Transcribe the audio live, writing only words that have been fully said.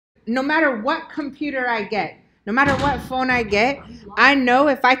no matter what computer I get, no matter what phone I get, I know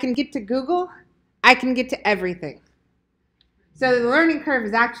if I can get to Google, I can get to everything. So the learning curve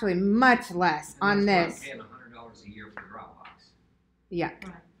is actually much less on this. I'm paying $100 a year for Dropbox. Yeah.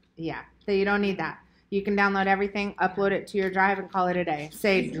 Yeah. So you don't need that. You can download everything, upload it to your drive, and call it a day.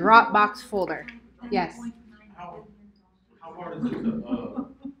 Say Dropbox folder. Yes. How hard is it to,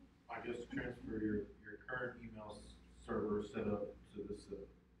 I guess, transfer your current email server setup to this?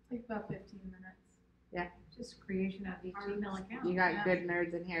 Like about 15 minutes. Yeah. Just creation of each Gmail account. You got good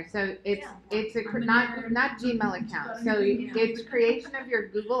nerds in here. So it's a I'm a not Gmail account. So it's creation of your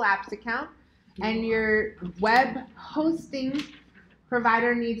Google Apps account, and your web hosting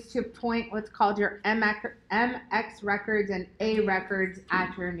provider needs to point what's called your MX records and A records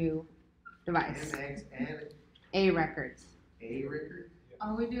at your new device. MX and A records. A record?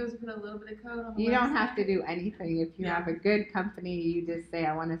 All we do is put a little bit of code on the You don't website. have to do anything. If you have a good company, you just say,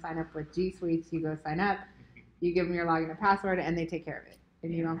 I want to sign up with G Suites. You go sign up. You give them your login and password, and they take care of it.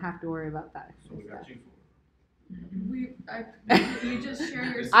 And you don't have to worry about that. So we got you You just share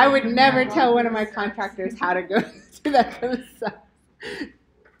your. I would screen never with tell one of all my the contractors how to go through that themselves.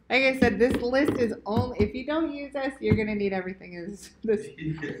 Like I said, this list is only, if you don't use us, you're going to need everything in this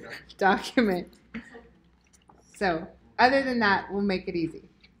document. So, other than that, we'll make it easy.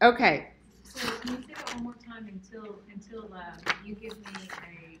 Okay. So can you say that one more time until you give me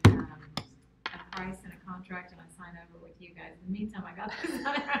a price and a contract and I sign over with you guys. In the meantime, I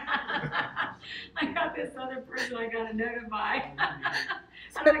got this other person I got to notify.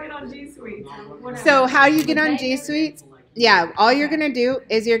 How do I get on G Suite? So, how you get on G Suite? Yeah, all you're going to do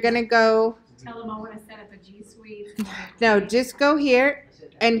is you're going to go. Tell them I want to set up a G Suite. No, just go here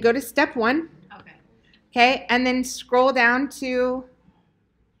and go to step 1. Okay. Okay, and then scroll down to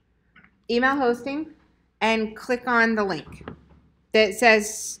email hosting and click on the link that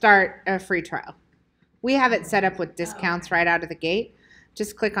says start a free trial. We have it set up with discounts right out of the gate.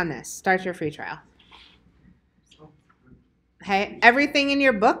 Just click on this, start your free trial. Okay, everything in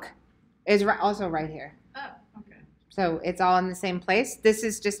your book is also right here. Oh, okay. So it's all in the same place. This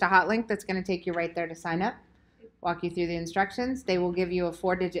is just a hot link that's going to take you right there to sign up, walk you through the instructions. They will give you a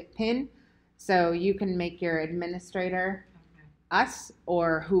 4-digit PIN so you can make your administrator us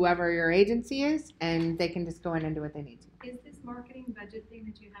or whoever your agency is, and they can just go in and do what they need to. Is this marketing budget thing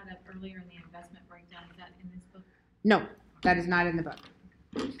that you had up earlier in the investment breakdown, is that in this book? No, that is not in the book.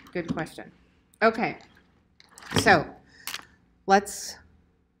 Good question. Okay, so let's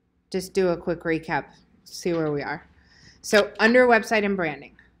just do a quick recap, see where we are. So under website and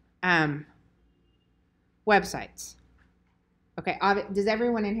branding, websites. Okay, does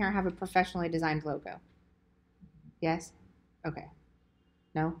everyone in here have a professionally designed logo? Yes? Okay.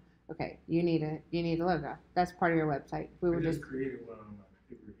 No? Okay, you need a logo. That's part of your website. We were just created one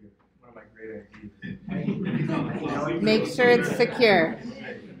of my great ideas. make sure it's secure.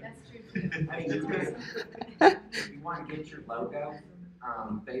 That's true too. I mean, if you want to get your logo,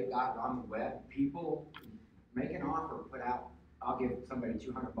 they've got it on the web. People make an offer, put out, I'll give somebody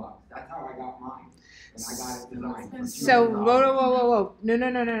 $200. That's how I got mine. And I got it designed for $200. So whoa. No,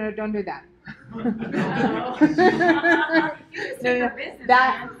 don't do that.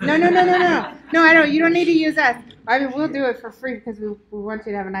 No, I don't. You don't need to use us. I mean, we'll do it for free because we want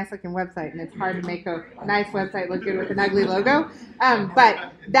you to have a nice looking website, and it's hard to make a nice website look good with an ugly logo.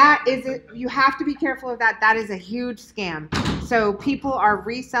 But that is, you have to be careful of that. That is a huge scam. So people are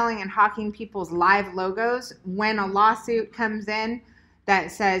reselling and hawking people's live logos. When a lawsuit comes in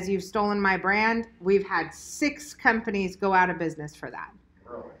that says you've stolen my brand, we've had 6 companies go out of business for that.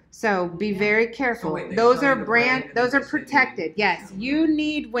 So be very careful. So wait, those are the brand and those are they say protected. Yes, you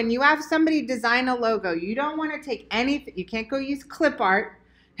need, when you have somebody design a logo, you don't want to take anything. You can't go use clip art.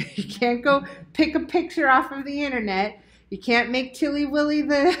 You can't go pick a picture off of the internet. You can't make Chili Willy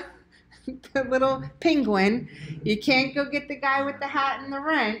the little penguin. You can't go get the guy with the hat and the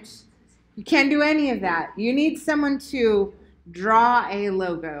wrench. You can't do any of that. You need someone to draw a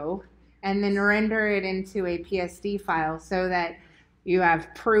logo and then render it into a PSD file so that you have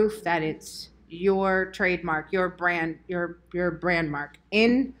proof that it's your trademark, your brand, your brand mark.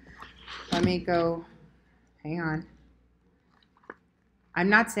 Let me go, hang on. I'm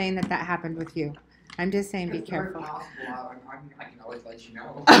not saying that happened with you. I'm just saying be It's very careful. possible. I can always let you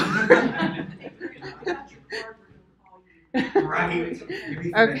know. Right.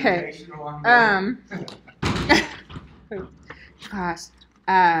 Okay. Gosh.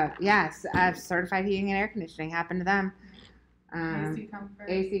 Yes, certified heating and air conditioning happened to them. AC Comfort.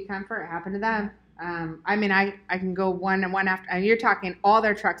 AC Comfort happened to them. I mean, I can go one after, and you're talking all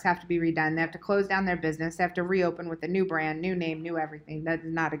their trucks have to be redone. They have to close down their business. They have to reopen with a new brand, new name, new everything. That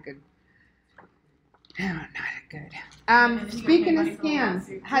is not a good. No, not a good. And then you Speaking gotta of pay money for a scams,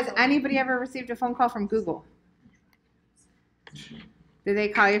 lawsuit. has anybody ever received a phone call from Google? Did they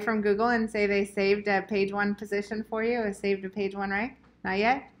call you from Google and say they saved a page one position for you or saved a page one rank? Not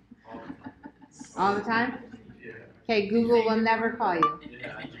yet? All the time? Yeah. Okay, Google will never call you.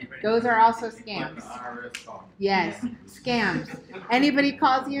 Yeah. Those are also Like the scams. IRS call. Yes, scams. Anybody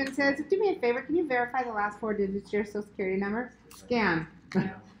calls you and says, do me a favor, can you verify the last 4 digits of your social security number? Scam.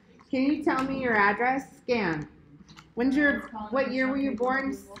 Can you tell me your address? Scam. What year were you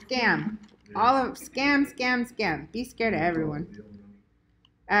born? Scam. All of scam, scam, scam. Be scared of everyone.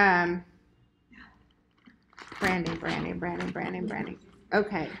 Branding.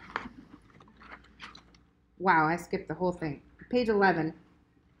 Okay. Wow, I skipped the whole thing. Page 11.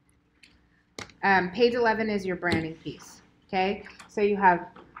 Page 11 is your branding piece. Okay, so you have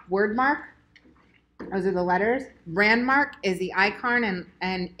word mark. Those are the letters. Brand mark is the icon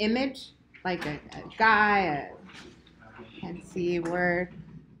and image, like a guy. Can't see word.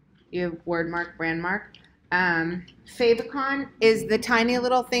 You have word mark, brand mark. Favicon is the tiny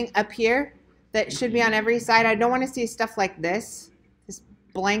little thing up here that should be on every side. I don't want to see stuff like this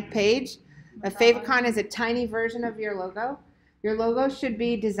blank page. A favicon is a tiny version of your logo. Your logo should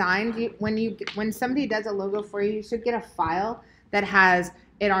be designed, when somebody does a logo for you, you should get a file that has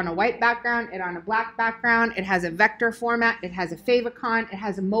it on a white background, it on a black background, it has a vector format, it has a favicon, it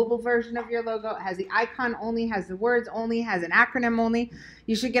has a mobile version of your logo, it has the icon only, has the words only, has an acronym only.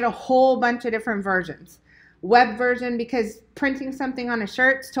 You should get a whole bunch of different versions. Web version, because printing something on a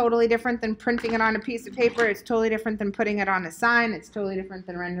shirt is totally different than printing it on a piece of paper. It's totally different than putting it on a sign. It's totally different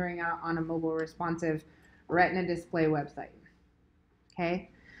than rendering it on a mobile responsive Retina display website. Okay,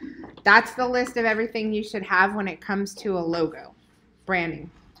 that's the list of everything you should have when it comes to a logo, branding.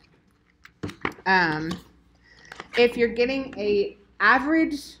 If you're getting a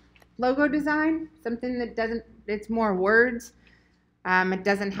average logo design, something that it's more words, it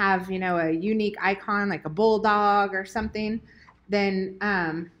doesn't have, a unique icon like a bulldog or something, then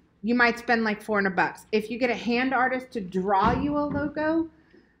you might spend like $400. If you get a hand artist to draw you a logo,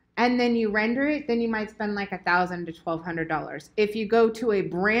 and then you render it, then you might spend like $1,000 to $1,200. If you go to a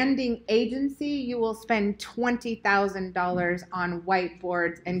branding agency, you will spend $20,000 on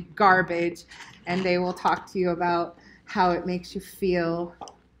whiteboards and garbage, and they will talk to you about how it makes you feel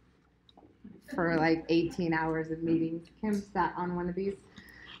for like 18 hours of meetings. Kim sat on one of these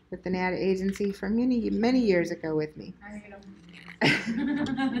with an ad agency for many, many years ago with me. I hate 'em.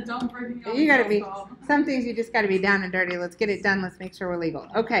 Don't bring me on You gotta the be, call. some things you just gotta be down and dirty. Let's get it done. Let's make sure we're legal.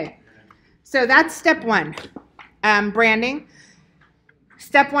 Okay, so that's step one, branding.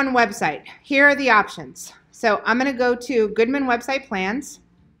 Step one, website. Here are the options. So I'm gonna go to Goodman Website Plans.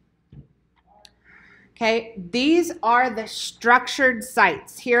 Okay, these are the structured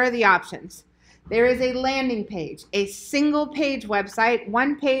sites. Here are the options. There is a landing page, a single page website,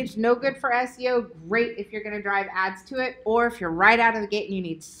 one page, no good for SEO, great if you're going to drive ads to it, or if you're right out of the gate and you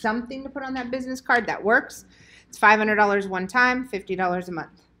need something to put on that business card that works. It's $500 one time, $50 a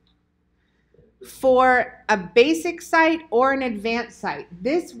month. For a basic site or an advanced site,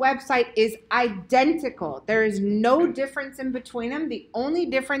 this website is identical. There is no difference in between them. The only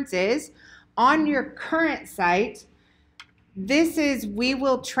difference is on your current site, we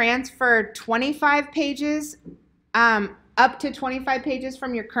will transfer 25 pages, up to 25 pages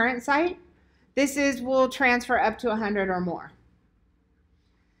from your current site. We'll transfer up to 100 or more.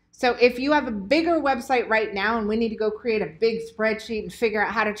 So if you have a bigger website right now and we need to go create a big spreadsheet and figure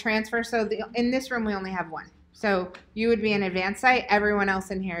out how to transfer, in this room we only have one. So you would be an advanced site, everyone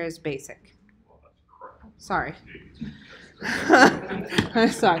else in here is basic. Sorry. I'm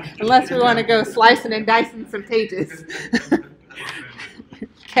sorry, unless we want to go slicing and dicing some pages.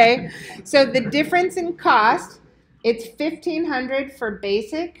 Okay, so the difference in cost, it's $1,500 for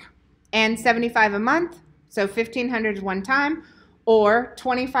basic and $75 a month. So $1,500 is one time, or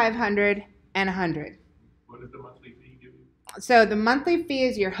 $2,500 and $100. What is the monthly fee give you? So the monthly fee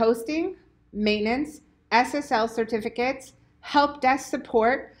is your hosting, maintenance, SSL certificates, help desk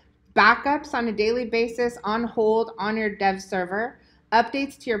support, backups on a daily basis on hold on your dev server,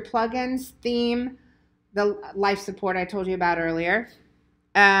 updates to your plugins, theme, the life support I told you about earlier.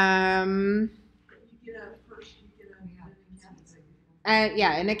 Yeah,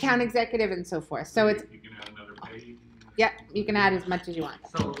 an account executive and so forth. So it's, You can add another page. yeah, you can add as much as you want.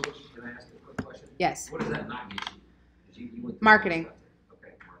 So, can I ask a quick question? Yes. What does that not get you? You went through Marketing. the website.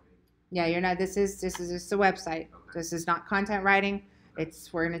 Okay, marketing. Yeah, this is just a website. This is not content writing.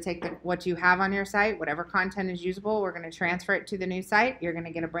 We're going to take what you have on your site, whatever content is usable, we're going to transfer it to the new site. You're going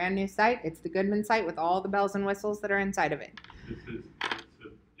to get a brand new site. It's the Goodman site with all the bells and whistles that are inside of it.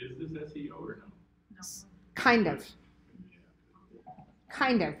 Is this SEO or no? No. Kind of.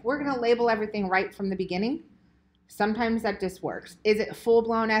 Kind of. We're going to label everything right from the beginning. Sometimes that just works. Is it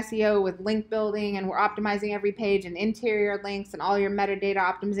full-blown SEO with link building and we're optimizing every page and interior links and all your metadata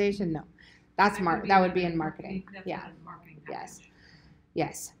optimization? No. That would be in marketing. That's Yeah. a marketing Yes. package.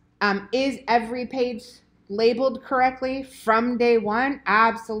 Yes. Is every page labeled correctly from day one?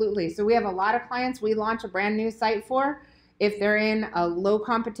 Absolutely. So we have a lot of clients we launch a brand new site for if they're in a low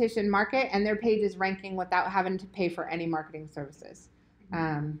competition market and their page is ranking without having to pay for any marketing services.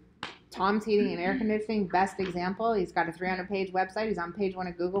 Tom's Heating and Air Conditioning, best example. He's got a 300-page website. He's on page 1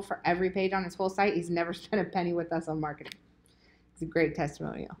 of Google for every page on his whole site. He's never spent a penny with us on marketing. It's a great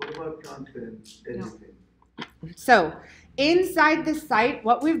testimonial. What about content editing? So inside the site,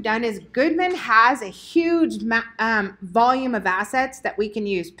 what we've done is Goodman has a huge volume of assets that we can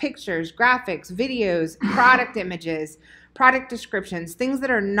use. Pictures, graphics, videos, product images, product descriptions, things that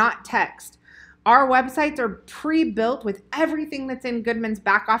are not text. Our websites are pre-built with everything that's in Goodman's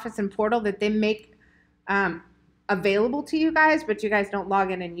back office and portal that they make available to you guys, but you guys don't log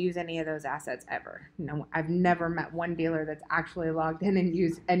in and use any of those assets ever. No, I've never met one dealer that's actually logged in and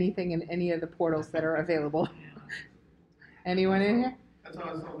used anything in any of the portals that are available. Anyone in here? That's how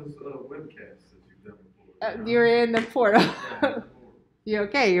I saw this webcast that you've done before. You're in the portal. Yeah. You're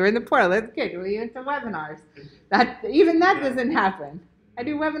okay. You're in the portal. That's good. We're into webinars. Even that doesn't happen. I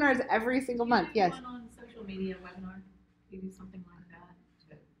do webinars every single month. Do you Yes. do one on social media webinar? Do you do something like that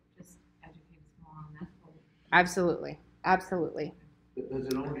to just educate us more on that whole? Absolutely. Absolutely. Does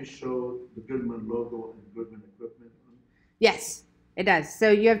it only show the Goodman logo and Goodman equipment? Yes, it does.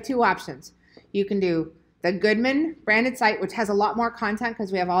 So you have two options. You can do the Goodman branded site, which has a lot more content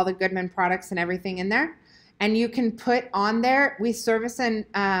because we have all the Goodman products and everything in there. And you can put on there, we service and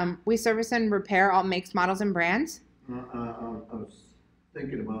repair all makes, models, and brands. I was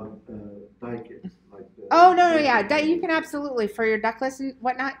thinking about Daikin, like the. Oh, no, yeah. You can absolutely, for your ductless and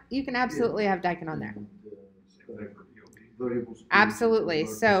whatnot, you can absolutely have Daikin on there. And, Same thing for POP. variable speed, Absolutely.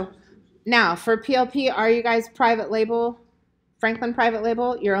 variable So, systems. Now, for PLP, are you guys private label, Franklin private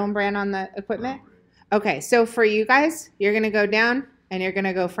label, your own brand on the equipment? Okay, so for you guys, you're going to go down and you're going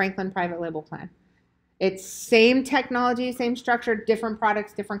to go Franklin private label plan. It's same technology, same structure, different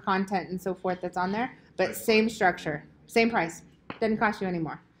products, different content and so forth that's on there, but same structure, same price. Doesn't cost you any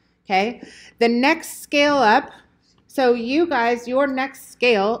more. Okay? The next scale up, so you guys, your next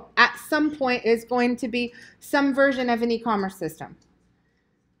scale at some point is going to be some version of an e-commerce system.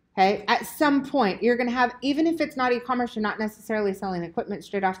 Okay, at some point, you're going to have, even if it's not e-commerce, you're not necessarily selling equipment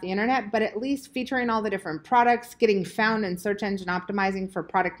straight off the internet, but at least featuring all the different products, getting found in search engine optimizing for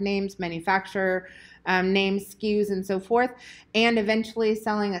product names, manufacturer names, SKUs, and so forth, and eventually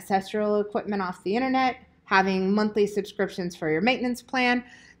selling accessorial equipment off the internet, having monthly subscriptions for your maintenance plan.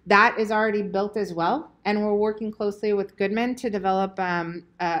 That is already built as well, and we're working closely with Goodman to develop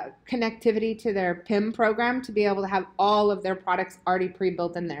connectivity to their PIM program to be able to have all of their products already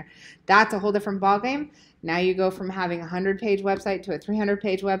pre-built in there. That's a whole different ballgame. Now you go from having a 100-page website to a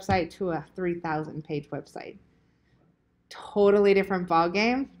 300-page website to a 3,000-page website. Totally different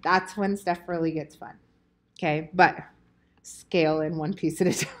ballgame. That's when stuff really gets fun. Okay, but scale in one piece at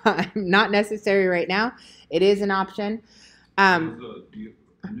a time. Not necessary right now. It is an option.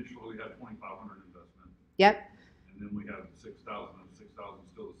 Initially, we had 2,500 investment, Yep. and then we have 6,000, and 6,000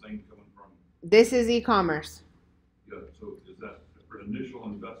 still the same coming from, This is e-commerce. yeah, so is that, for initial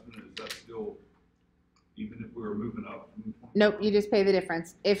investment, is that still, even if we were moving up? From 20,000? Nope, you just pay the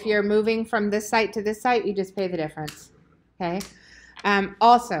difference. If you're moving from this site to this site, you just pay the difference. Okay.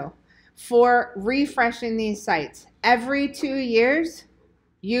 Also, for refreshing these sites, every 2 years,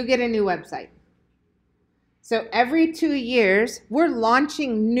 you get a new website. So every 2 years, we're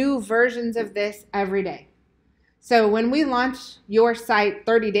launching new versions of this every day. So when we launch your site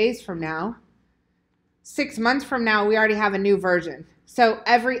 30 days from now, 6 months from now, we already have a new version. So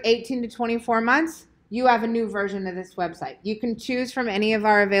every 18 to 24 months, you have a new version of this website. You can choose from any of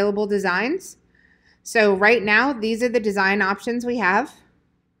our available designs. So right now, these are the design options we have.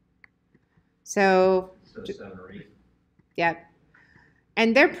 So, So 7 or 8. yep.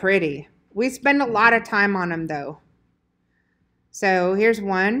 And they're pretty. We spend a lot of time on them though. So here's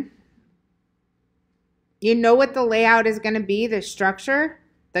one. You know what the layout is going to be, the structure,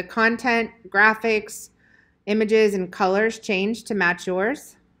 the content, graphics, images, and colors change to match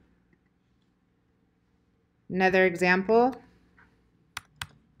yours. Another example.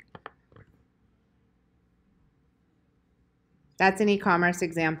 That's an e-commerce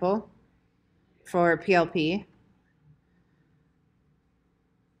example for PLP.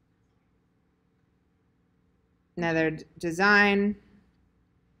 Another design.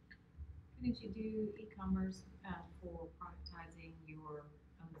 Couldn't you do e-commerce for productizing your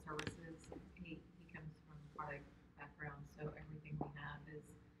own services? He comes from a product background, so everything we have is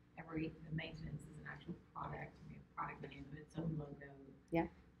the maintenance is an actual product. We have product name, its own logo. Yeah.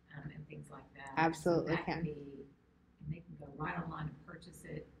 And things like that. Absolutely so can. And they can go right online and purchase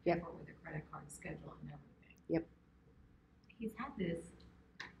it. Yep. With a credit card schedule and everything. Yep. He's had this.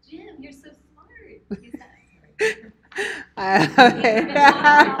 Jim, you're so smart. He's had. Sorry.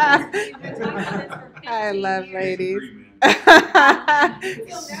 I love ladies.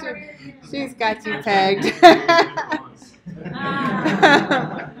 You'll never hear it again. She's got you pegged.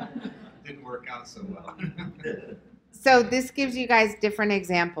 Didn't work out so well. So this gives you guys different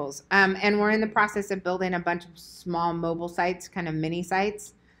examples. And we're in the process of building a bunch of small mobile sites, kind of mini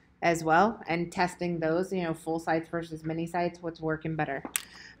sites as well, and testing those, full sites versus mini sites, what's working better.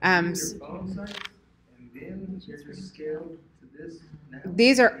 Your phone sites, and then you're scaled to this now?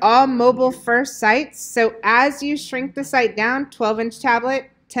 These are all mobile first sites. So as you shrink the site down, 12-inch tablet,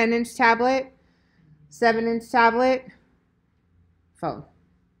 10-inch tablet, 7-inch tablet, phone.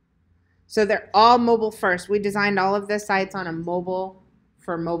 So they're all mobile first. We designed all of the sites on a mobile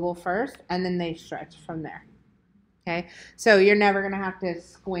first, and then they stretch from there. Okay, so you're never gonna have to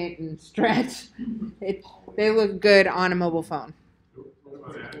squint and stretch. They look good on a mobile phone.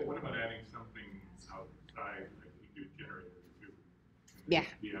 What about adding something outside, like you do generators too? Yeah.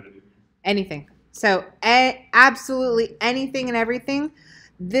 Be added in? Anything. So absolutely anything and everything.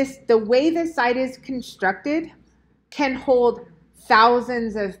 The way the site is constructed can hold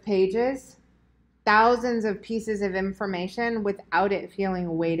thousands of pages, thousands of pieces of information without it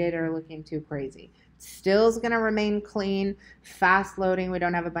feeling weighted or looking too crazy. Still is going to remain clean, fast loading. We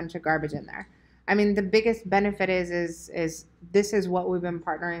don't have a bunch of garbage in there. I mean, the biggest benefit is this is what we've been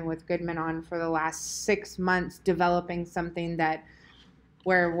partnering with Goodman on for the last 6 months, developing something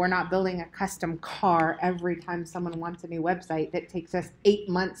where we're not building a custom car every time someone wants a new website that takes us 8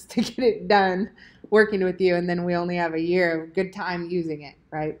 months to get it done working with you, and then we only have a year of good time using it,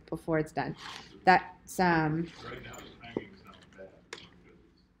 right, before it's done. That's Right now, the timing's not bad, because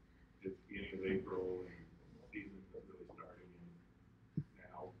it's beginning of April, and season's really starting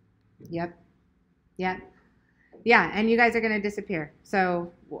now. Yeah, and you guys are going to disappear.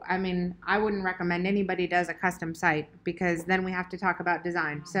 So, I mean, I wouldn't recommend anybody does a custom site, because then we have to talk about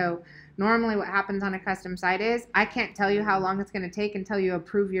design. So normally what happens on a custom site is I can't tell you how long it's going to take until you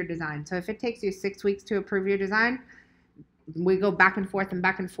approve your design. So if it takes you 6 weeks to approve your design, we go back and forth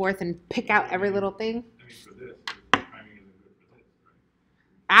and pick out every little thing. I mean, for this, the timing isn't good for this, right?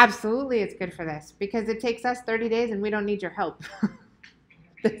 Absolutely, it's good for this, because it takes us 30 days and we don't need your help.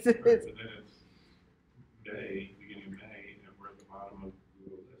 This Right, is, but then it's May, beginning of May, and we're at the bottom of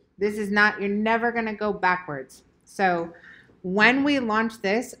Google list. This is not, you're never going to go backwards. So when we launch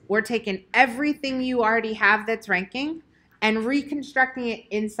this, we're taking everything you already have that's ranking and reconstructing it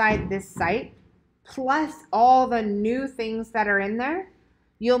inside this site, plus all the new things that are in there.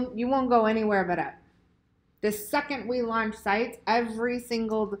 You won't go anywhere but up. The second we launch sites, every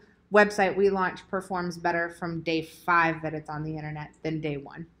single website we launch performs better from day 5 that it's on the internet than day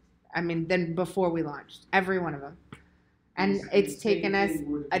 1. I mean, than before we launched, every one of them. And it's taken us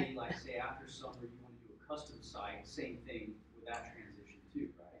Would be like, say, after summer, you want to do a custom site, same thing with that transition too,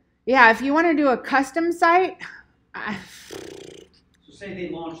 right? Yeah, if you want to do a custom site, So say they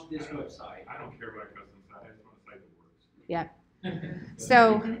launched this website. I don't care about custom site, I just want a site that works. yeah.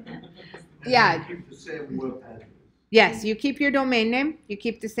 So, yeah, Keep the same web address. yes, you keep your domain name. You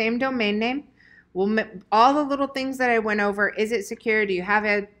keep the same domain name. All the little things that I went over, is it secure? Do you have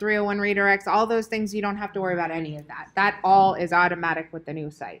a 301 redirects? All those things, you don't have to worry about any of that. That all is automatic with the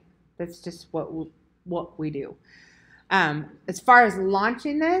new site. That's just what we do. As far as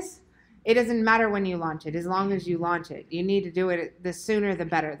launching this, it doesn't matter when you launch it, as long as you launch it. You need to do it the sooner the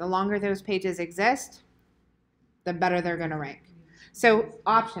better. The longer those pages exist, the better they're going to rank. So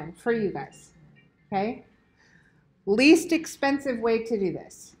option for you guys, okay? Least expensive way to do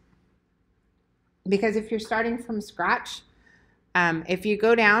this. Because if you're starting from scratch, if you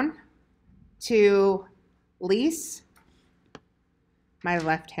go down to lease, my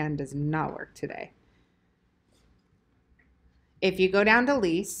left hand does not work today. If you go down to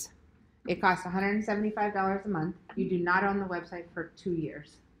lease, it costs $175 a month. You do not own the website for 2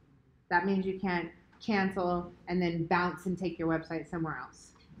 years. That means you can't cancel and then bounce and take your website somewhere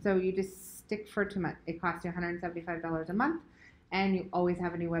else. So you just stick for 2 months. It costs you $175 a month. and you always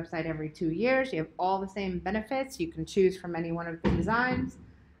have a new website every 2 years. You have all the same benefits. You can choose from any one of the designs.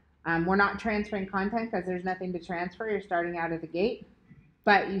 We're not transferring content because there's nothing to transfer. You're starting out of the gate,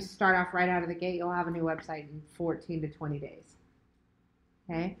 but you start off right out of the gate. You'll have a new website in 14 to 20 days.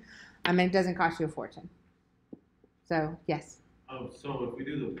 Okay, it doesn't cost you a fortune. So yes. Oh, so if we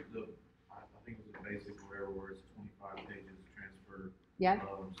do I think it was the basic or whatever, where it's 25 pages transfer. Yeah.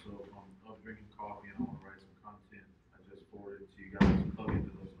 So if I'm up drinking coffee and I want to write some content, I just forward it to you guys, plug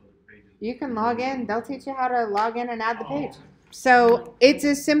into those other pages. You can log in. They'll teach you how to log in and add the page. So it's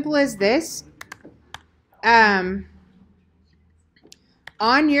as simple as this. On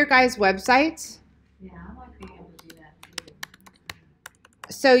your guys' websites, Yeah, I like being able to do that too.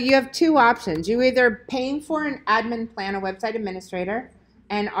 so you have two options. You either paying for an admin plan, a website administrator,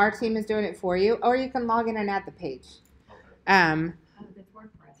 and our team is doing it for you, or you can log in and add the page. Oh, that's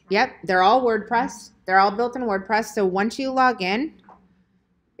WordPress, right? Yep, they're all WordPress. They're all built in WordPress. So once you log in,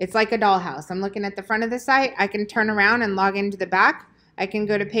 it's like a dollhouse. I'm looking at the front of the site. I can turn around and log into the back. I can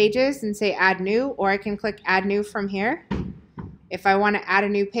go to pages and say add new, or I can click add new from here. If I want to add a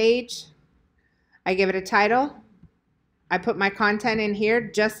new page, I give it a title. I put my content in here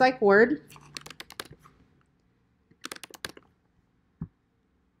just like Word.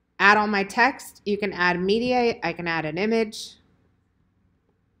 Add all my text. You can add media. I can add an image.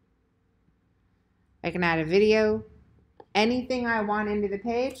 I can add a video. Anything I want into the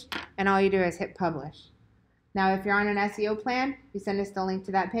page, and all you do is hit publish. Now, if you're on an SEO plan, you send us the link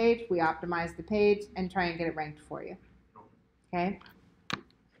to that page. We optimize the page and try and get it ranked for you. Okay?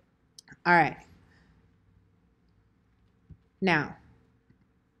 All right. Now,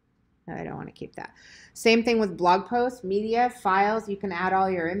 no, I don't want to keep that. Same thing with blog posts, media, files. You can add all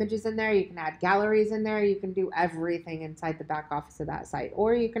your images in there. You can add galleries in there. You can do everything inside the back office of that site,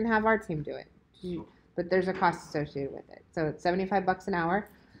 or you can have our team do it. But there's a cost associated with it. So it's $75 an hour.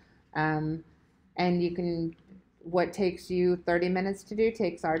 And you can, what takes you 30 minutes to do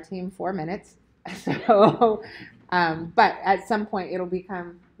takes our team 4 minutes. So, but at some point it'll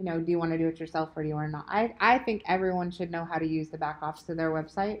become, do you want to do it yourself or do you want to not? I think everyone should know how to use the back office of their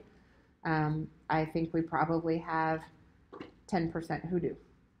website. I think we probably have 10% who do.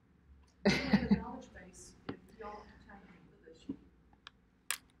 Knowledge base, if y'all have time for this, we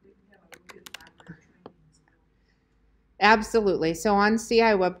can have a good library training as well. Absolutely. So on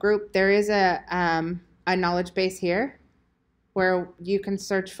CI Web Group, there is a knowledge base here where you can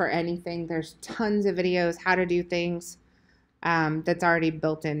search for anything. There's tons of videos, how to do things that's already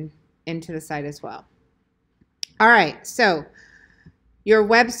built into the site as well. All right, so your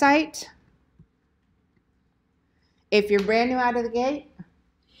website, if you're brand new out of the gate,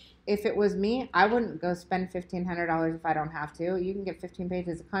 if it was me, I wouldn't go spend $1,500 if I don't have to. You can get 15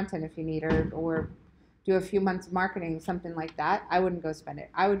 pages of content if you need, or do a few months of marketing, something like that. I wouldn't go spend it.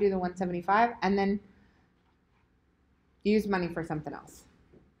 I would do the $175 and then use money for something else.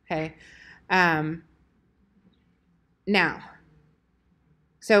 Okay. Now,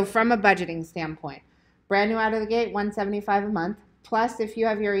 so from a budgeting standpoint, brand new out of the gate, $175 a month. Plus, if you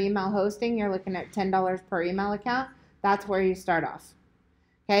have your email hosting, you're looking at $10 per email account. That's where you start off.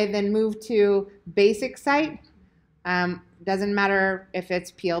 Okay, then move to basic site. Doesn't matter if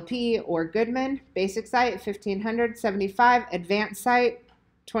it's PLP or Goodman. Basic site, $1,500, $75. Advanced site,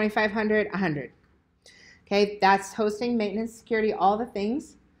 $2,500, $100. Okay, that's hosting, maintenance, security, all the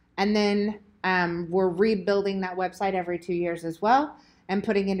things. And then we're rebuilding that website every 2 years as well and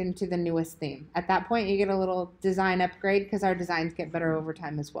putting it into the newest theme. At that point, you get a little design upgrade because our designs get better over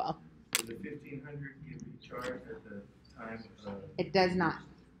time as well. Does the $1,500 give you charge at the time of? It does not.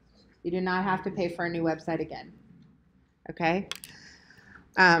 You do not have to pay for a new website again. Okay?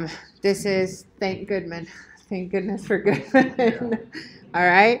 This is, thank Goodman. Thank goodness for Goodman. All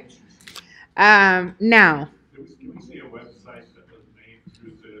right? Now. Can we see a website that was made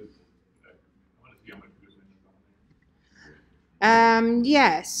through this? I want to see how much Goodman is on there.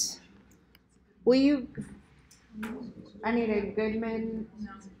 Yes. Will you, I need a Goodman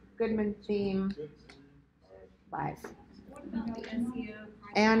theme live. What about the SEO?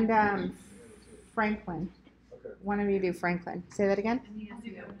 And Franklin. One of you do Franklin. Say that again. And the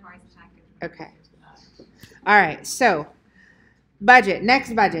SEO price package. Okay. All right. So, budget.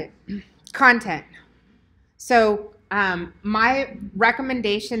 Next budget. Content. So, my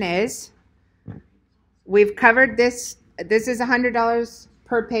recommendation is we've covered this. This is $100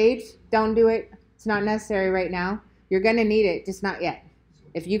 per page. Don't do it. It's not necessary right now. You're going to need it, just not yet.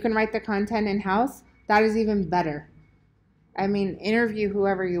 If you can write the content in-house, that is even better. I mean, interview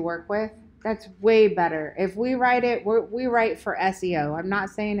whoever you work with. That's way better. If we write it, we write for SEO. I'm not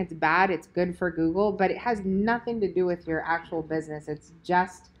saying it's bad. It's good for Google, but it has nothing to do with your actual business. It's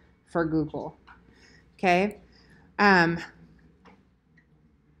just for Google. Okay.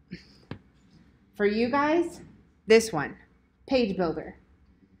 For you guys, this one, Page Builder.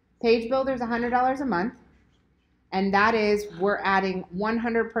 Page Builder is $100 a month. And that is, we're adding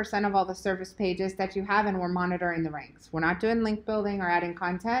 100% of all the service pages that you have, and we're monitoring the ranks. We're not doing link building or adding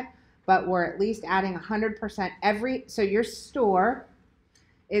content, but we're at least adding 100% so your store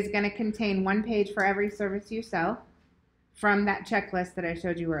is going to contain one page for every service you sell from that checklist that I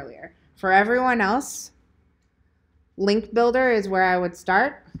showed you earlier. For everyone else, Link Builder is where I would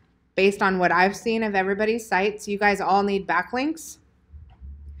start based on what I've seen of everybody's sites. You guys all need backlinks.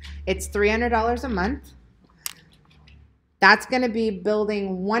 It's $300 a month. That's going to be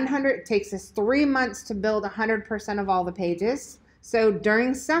building 100. It takes us 3 months to build 100% of all the pages. So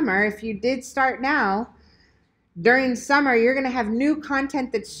during summer, if you did start now, during summer, you're going to have new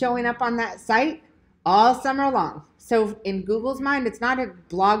content that's showing up on that site all summer long. So in Google's mind, it's not a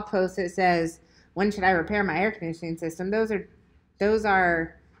blog post that says, when should I repair my air conditioning system? Those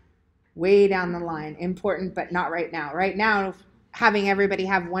are way down the line, important, but not right now. Right now, having everybody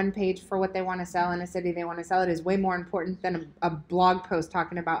have one page for what they want to sell in a city they want to sell it is way more important than a blog post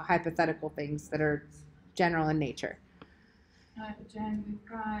talking about hypothetical things that are general in nature. Jen, we've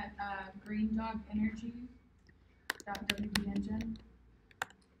got Green Dog Energy, .wb engine.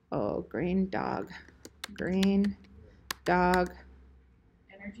 Oh, Green Dog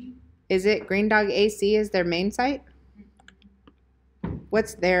Energy. Is it Green Dog AC is their main site?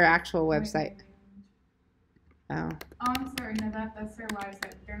 What's their actual website? Oh. Oh, I'm sorry, no, that's their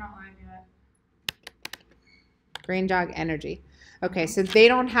website. They're not live yet. Green Dog Energy. Okay, so they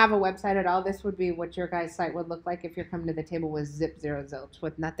don't have a website at all. This would be what your guys' site would look like if you're coming to the table with zip, zero, zilch,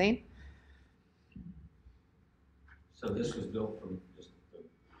 with nothing. So this was built from just the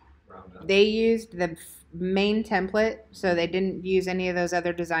ground up? They used the main template, so they didn't use any of those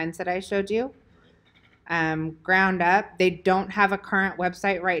other designs that I showed you. Ground up. They don't have a current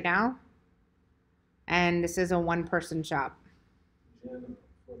website right now. And this is a one-person shop. Jen,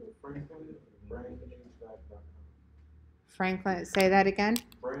 for the Franklin, brandhvac.com. Franklin, say that again.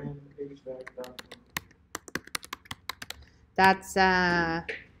 Brandhvac.com. That's, It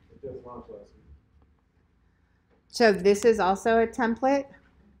just launched last week. so this is also a template.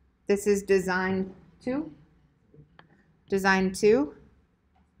 This is Design 2. Design 2.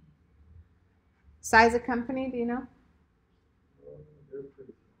 Size of company, do you know? They're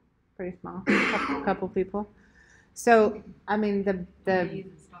pretty small. Pretty small, couple people. So, I mean, the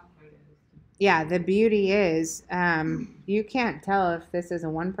yeah, the beauty is you can't tell if this is a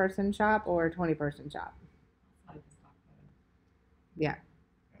one-person shop or a 20-person shop. Yeah.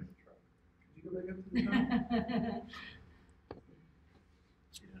 Could you go back up to the top?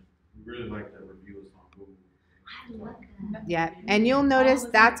 Yeah, we really like that review us on Google. I love that. Yeah, and you'll notice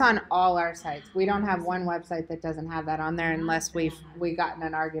that's on all our sites. We don't have one website that doesn't have that on there unless we got in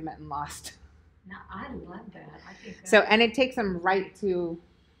an argument and lost. No, I love that. I think that. So, and it takes them right to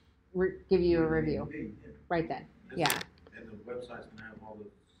give you a review right then. Yeah. And the website's gonna have all the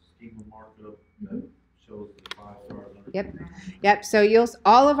schema markup that shows the 5 stars. Yep. Yep. So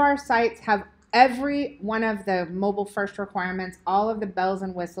all of our sites have every one of the mobile first requirements, all of the bells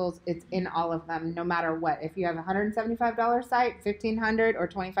and whistles. It's in all of them, no matter what. If you have a $175 site, $1,500 or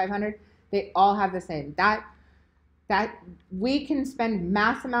 $2,500, they all have the same. That we can spend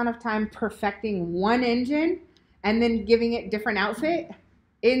mass amount of time perfecting one engine and then giving it different outfit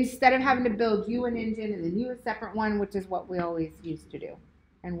instead of having to build you an engine and then you a separate one, which is what we always used to do.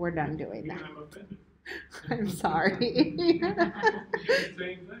 And we're done doing that. I'm offended. I'm sorry. Same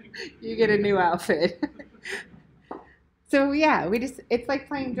thing. You get a new outfit. So yeah, it's like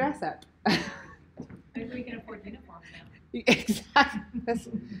playing dress up. Maybe we can afford uniforms now.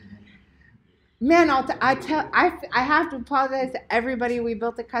 Exactly. Man, I have to apologize to everybody we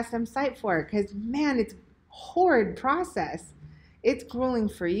built a custom site for, because man, it's a horrid process. It's grueling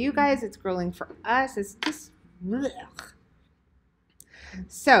for you guys. It's grueling for us. It's just, ugh.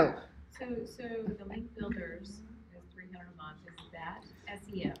 So the link builders is $300 a month. Is that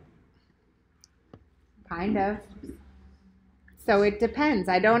SEO? Kind of. So it depends.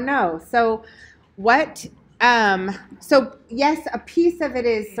 I don't know. So what? So yes, a piece of it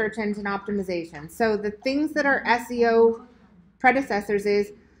is search engine optimization. So the things that are SEO predecessors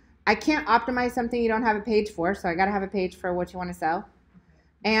is I can't optimize something you don't have a page for. So I got to have a page for what you want to sell.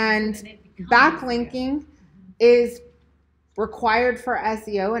 And backlinking is required for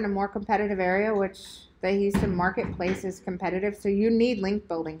SEO in a more competitive area, which the Houston marketplace is competitive. So you need link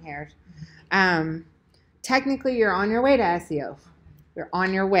building here. Technically, you're on your way to SEO. You're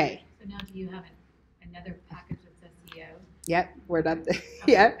on your way. So now do you have another package that's SEO? Yep, we're done.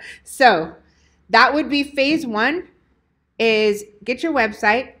 Yep. So that would be phase one, is get your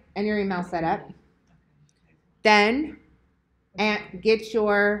website and your email set up. Then get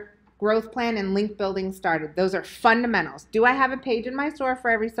your growth plan and link building started. Those are fundamentals. Do I have a page in my store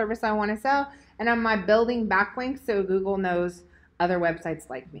for every service I want to sell? And am I building backlinks so Google knows other websites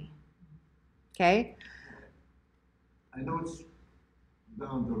like me? Okay. I know it's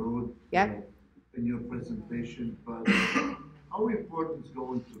down the road. Yep. In your presentation, but how important is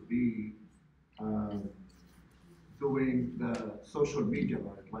going to be doing the social media,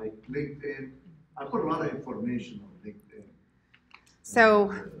 like LinkedIn? I put a lot of information on LinkedIn.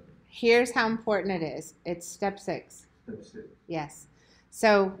 So here's how important it is. It's step 6. Step 6. Yes.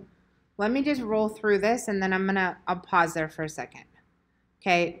 So let me just roll through this, and then I'll pause there for a second.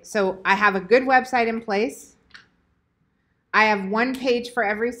 Okay, so I have a good website in place. I have one page for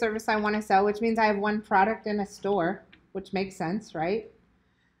every service I want to sell, which means I have one product in a store, which makes sense, right?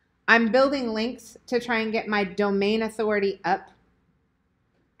 I'm building links to try and get my domain authority up.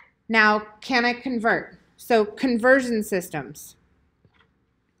 Now, can I convert? So conversion systems.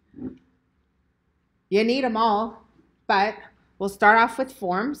 You need them all, but we'll start off with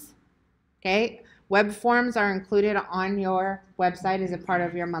forms. Okay, web forms are included on your website as a part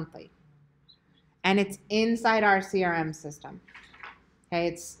of your monthly. And it's inside our CRM system. Okay,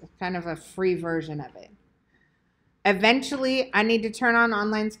 it's kind of a free version of it. Eventually, I need to turn on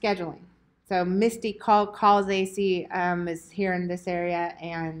online scheduling. So Misty calls AC is here in this area,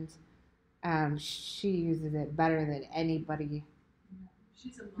 and she uses it better than anybody.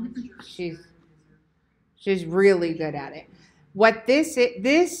 She's a monster. She's really good at it. What this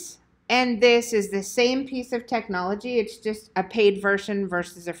is the same piece of technology. It's just a paid version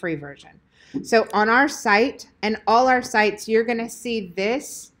versus a free version. So on our site and all our sites, you're going to see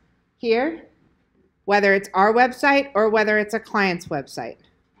this here, whether it's our website or whether it's a client's website.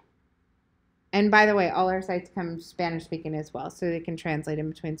 And by the way, all our sites come Spanish speaking as well, so they can translate in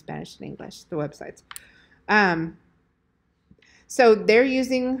between Spanish and English, the websites. So they're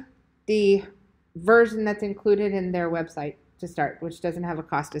using the version that's included in their website to start, which doesn't have a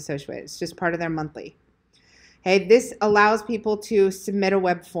cost associated. It's just part of their monthly. Okay, this allows people to submit a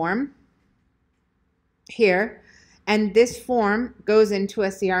web form here, and this form goes into a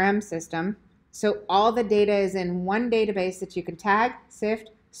CRM system. So all the data is in one database that you can tag,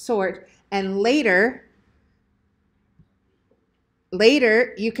 sift, sort, and later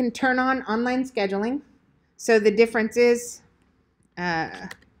you can turn on online scheduling. So the difference is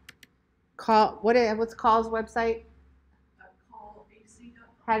what's Call's website? CallAC.com.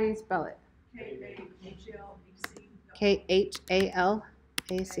 How do you spell it? KHALAC.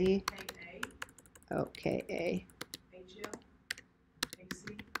 KHALAC. Okay.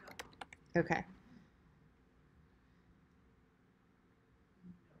 Okay.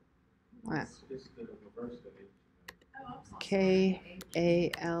 Wow. It's the reverse of it. KALHC.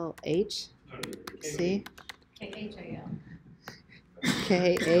 KHAL.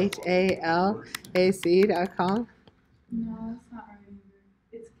 KHALAC.com. No, that's not right either.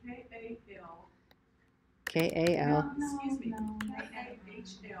 It's KAL. excuse me, No.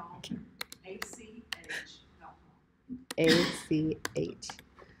 KAHLACH.com. ACH.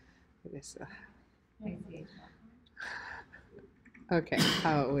 Okay.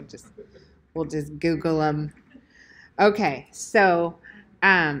 Oh, we'll just Google them. Okay, so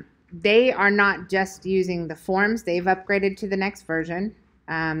they are not just using the forms. They've upgraded to the next version.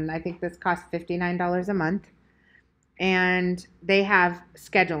 I think this costs $59 a month. And they have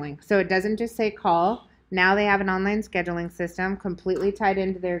scheduling. So it doesn't just say call. Now they have an online scheduling system completely tied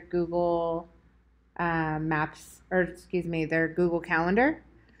into their Google their Google Calendar.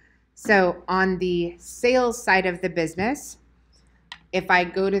 So on the sales side of the business, if I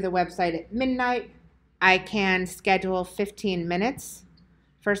go to the website at midnight, I can schedule 15 minutes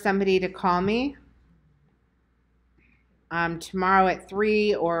for somebody to call me tomorrow at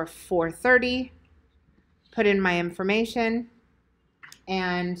 3 or 4:30, put in my information,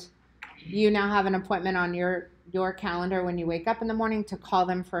 and you now have an appointment on your calendar when you wake up in the morning to call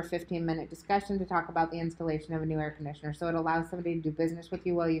them for a 15-minute discussion to talk about the installation of a new air conditioner. So it allows somebody to do business with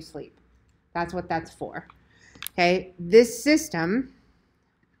you while you sleep. That's what that's for. Okay, this system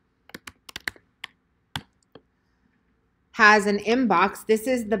has an inbox. This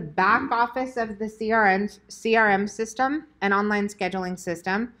is the back office of the CRM system and online scheduling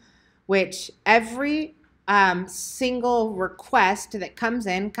system, which every single request that comes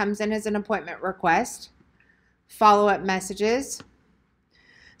in as an appointment request, follow-up messages.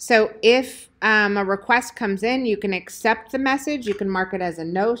 So if a request comes in, you can accept the message. You can mark it as a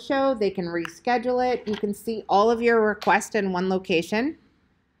no-show. They can reschedule it. You can see all of your requests in one location.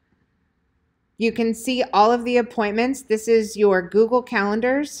 You can see all of the appointments. This is your Google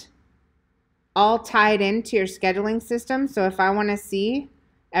Calendars, all tied into your scheduling system. So if I want to see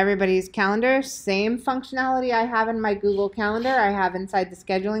everybody's calendar, same functionality I have in my Google Calendar, I have inside the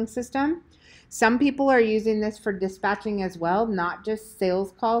scheduling system. Some people are using this for dispatching as well, not just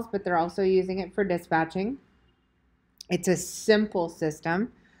sales calls, but they're also using it for dispatching. It's a simple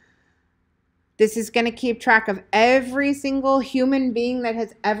system. This is going to keep track of every single human being that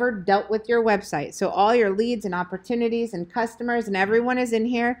has ever dealt with your website. So all your leads and opportunities and customers and everyone is in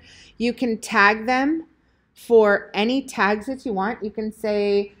here. You can tag them for any tags that you want. You can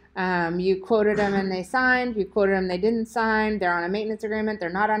say you quoted them and they signed, you quoted them, they didn't sign, they're on a maintenance agreement, they're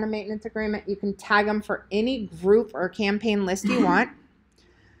not on a maintenance agreement. You can tag them for any group or campaign list you want.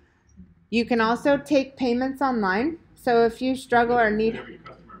 You can also take payments online. So if you struggle or need Every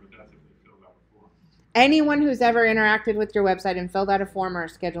customer, but that's if they filled out a form. anyone who's ever interacted with your website and filled out a form or a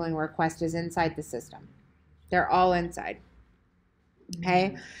scheduling request is inside the system. They're all inside.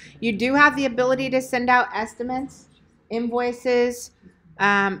 Okay. You do have the ability to send out estimates, invoices,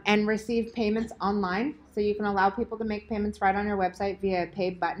 and receive payments online. So you can allow people to make payments right on your website via a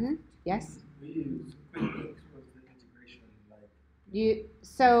pay button. Yes? We use QuickBooks was the integration, like.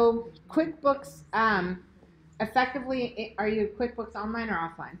 So QuickBooks, effectively, are you QuickBooks online or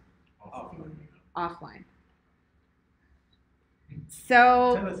offline? Offline.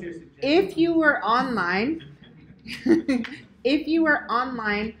 So Tell us your suggestions. if you were online,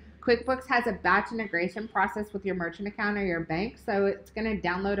 QuickBooks has a batch integration process with your merchant account or your bank. So it's going to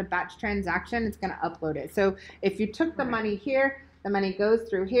download a batch transaction. It's going to upload it. So if you took the money here, the money goes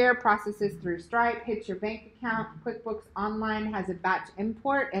through here, processes through Stripe, hits your bank account. QuickBooks Online has a batch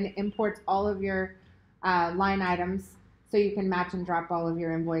import and it imports all of your line items so you can match and drop all of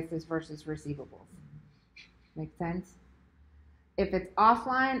your invoices versus receivables. Make sense? If it's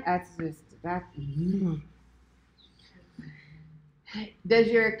offline, does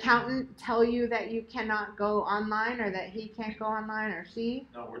your accountant tell you that you cannot go online or that he can't go online or she?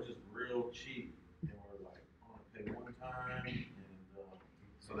 No, we're just real cheap, and we're like, I wanna pay one time, and,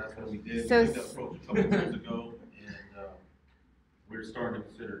 so that's what we did. So- We did that approach a couple years ago, and, we're starting to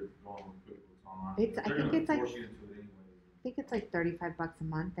consider going with QuickBooks Online. It's- I They're think gonna it's like- force you into it anyway. I think it's like $35 a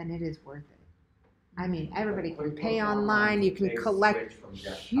month and it is worth it. I mean, everybody can QuickBooks pay Online online, is you a can big collect switch from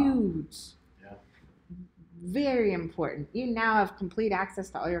desktop. huge. Yeah. Very important. You now have complete access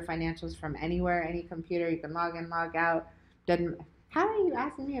to all your financials from anywhere, any computer. You can log in, log out. How are you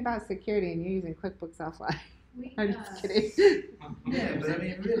asking me about security and you're using QuickBooks Offline? We, I'm just kidding. Yeah, but I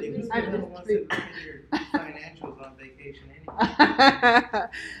mean, really, who's I'm gonna just want to look at your financials on vacation anyway?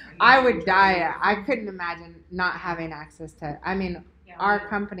 I would die. I couldn't imagine not having access to. I mean, yeah, our we-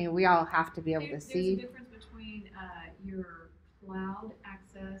 company, we all have to be able to There's a see. difference between your cloud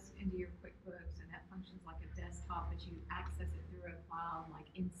access into your QuickBooks, and that functions like a desktop, but you access it through a cloud like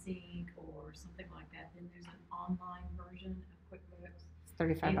InSync or something like that. Then there's an online version of QuickBooks. It's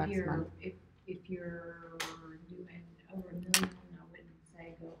 $35 a month. If you're doing over $1 million, I wouldn't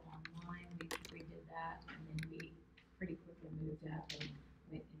say go online. We did that, and then we pretty quickly moved up and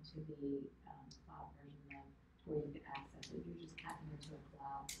went into the cloud version of where you could access it. You're just tapping into a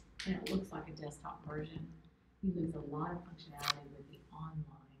cloud, and it looks like a desktop version. You lose a lot of functionality with the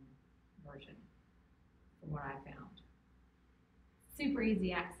online version, from what I found. Super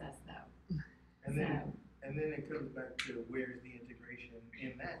easy access though. And then, So- and then it comes back to where's the integration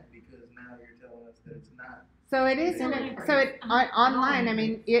in that, because now you're telling us that it's not. So it is in It's it. an So import. online. I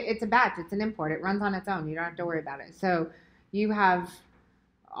mean, it's a batch. It's an import. It runs on its own. You don't have to worry about it. So you have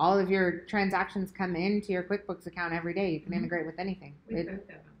all of your transactions come into your QuickBooks account every day. You can integrate with anything. We It both of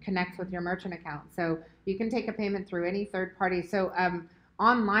them. connects with your merchant account. So you can take a payment through any third party. So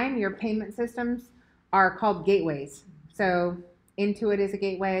online, your payment systems are called gateways. So Intuit is a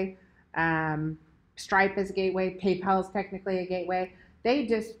gateway. Stripe is a gateway. PayPal is technically a gateway. They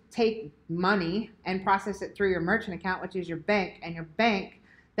just take money and process it through your merchant account, which is your bank, and your bank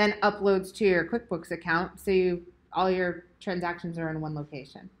then uploads to your QuickBooks account. So all your transactions are in one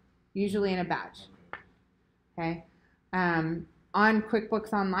location, usually in a batch. Okay. On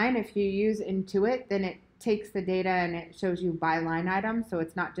QuickBooks Online, if you use Intuit, then it takes the data and it shows you by line item. So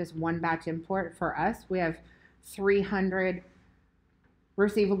it's not just one batch import for us. We have 300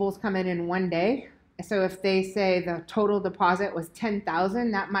 receivables come in one day. So if they say the total deposit was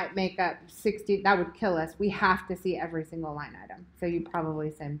 10,000, that might make up 60. That would kill us. We have to see every single line item. So you probably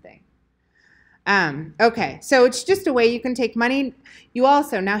same thing. Okay, so it's just a way you can take money. You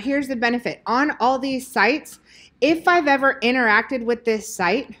also, now here's the benefit. On all these sites, if I've ever interacted with this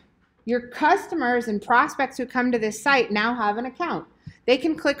site, your customers and prospects who come to this site now have an account. They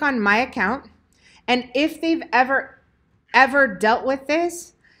can click on my account, and if they've ever dealt with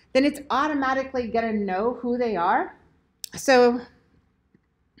this, then it's automatically gonna know who they are. So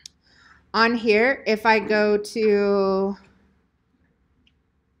on here, if I go to,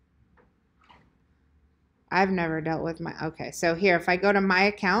 I've never dealt with my, okay, so here, if I go to my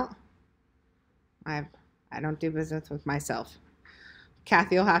account, I don't do business with myself.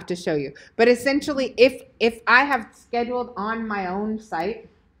 Kathy will have to show you. But essentially, if I have scheduled on my own site,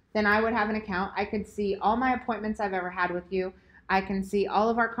 then I would have an account. I could see all my appointments I've ever had with you. I can see all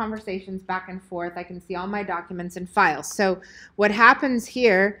of our conversations back and forth. I can see all my documents and files. So what happens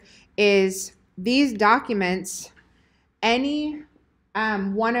here is these documents, any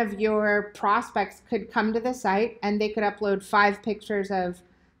one of your prospects could come to the site and they could upload 5 pictures of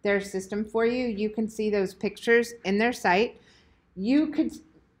their system for you. You can see those pictures in their site. You could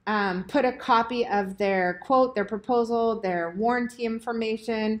put a copy of their quote, their proposal, their warranty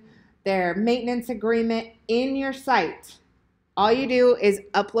information, their maintenance agreement in your site. All you do is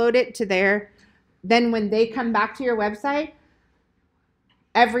upload it to there. Then when they come back to your website,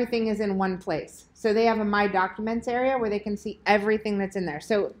 everything is in one place. So they have a My Documents area where they can see everything that's in there.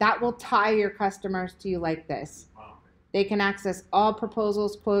 So that will tie your customers to you like this. They can access all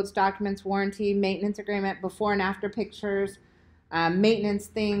proposals, quotes, documents, warranty, maintenance agreement, before and after pictures, maintenance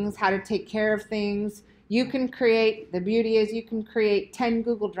things, how to take care of things. You can create, the beauty is you can create 10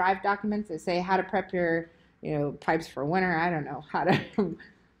 Google Drive documents that say how to prep your, pipes for winter. I don't know, how to,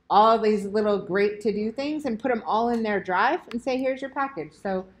 all these little great to-do things, and put them all in their drive and say, here's your package.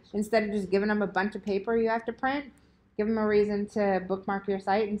 So instead of just giving them a bunch of paper you have to print, give them a reason to bookmark your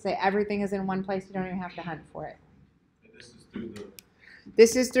site and say everything is in one place. You don't even have to hunt for it. And this is through the.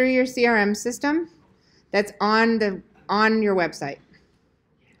 This is through your CRM system that's on your website.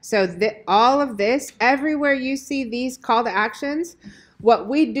 So all of this, everywhere you see these call to actions, what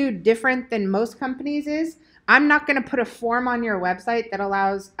we do different than most companies is, I'm not going to put a form on your website that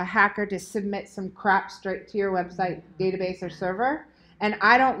allows a hacker to submit some crap straight to your website database or server. And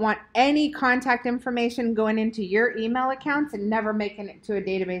I don't want any contact information going into your email accounts and never making it to a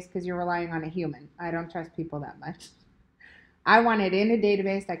database because you're relying on a human. I don't trust people that much. I want it in a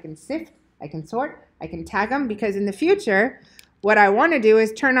database I can sift, I can sort, I can tag them, because in the future, what I want to do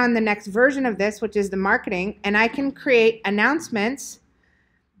is turn on the next version of this, which is the marketing, and I can create announcements.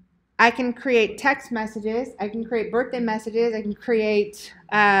 I can create text messages. I can create birthday messages. I can create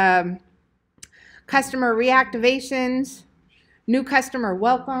customer reactivations, new customer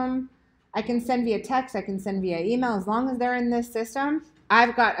welcome. I can send via text. I can send via email. As long as they're in this system,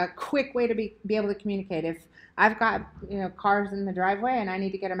 I've got a quick way to be able to communicate. If I've got cars in the driveway and I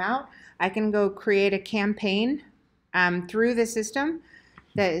need to get them out, I can go create a campaign through the system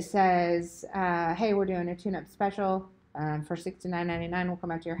that says, hey, we're doing a tune-up special for $69.99. We'll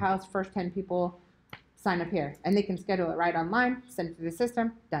come out to your house. First 10 people sign up here. And they can schedule it right online, send it to the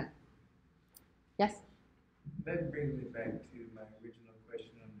system, done. Yes? That brings me back to my original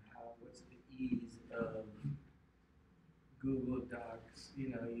question on what's the ease of Google Docs.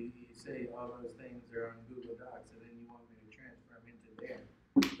 You say all those things are on Google Docs, and then you want me to transfer them into there.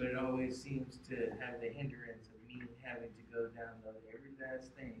 But it always seems to have the hindrance of me having to go download every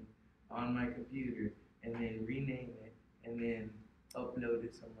last thing on my computer and then rename it and then upload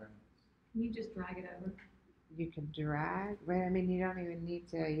it somewhere else. Can you just drag it over? You can drag, but I mean, you don't even need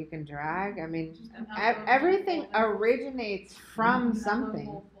to, you can drag. I mean, An uploadable everything folder. originates from An something.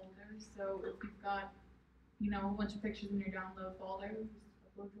 uploadable folder. So if you've got, a bunch of pictures in your download folder,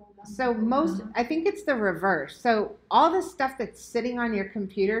 just upload the whole download So folder. I think it's the reverse. So all the stuff that's sitting on your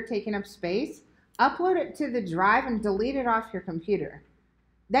computer taking up space, upload it to the drive and delete it off your computer.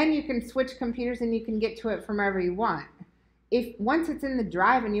 Then you can switch computers and you can get to it from wherever you want. If once it's in the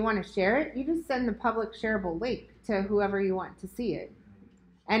drive and you want to share it, you just send the public shareable link to whoever you want to see it.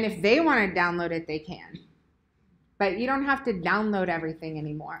 And if they want to download it, they can. But you don't have to download everything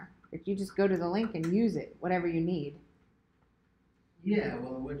anymore. If you just go to the link and use it, whatever you need. Yeah,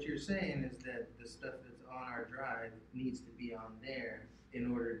 well, what you're saying is that the stuff that's on our drive needs to be on there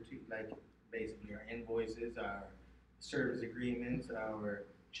in order to, basically our invoices, our service agreements, our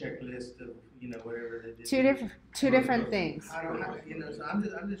checklist of, whatever the Two different things. I don't know, so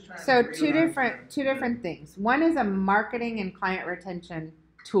I'm just trying So to two different things. One is a marketing and client retention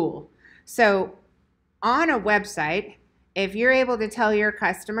tool. So on a website, if you're able to tell your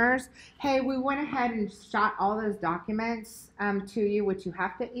customers, hey, we went ahead and shot all those documents to you, which you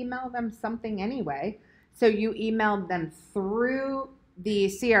have to email them something anyway. So you emailed them through the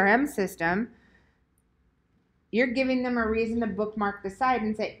CRM system. You're giving them a reason to bookmark the site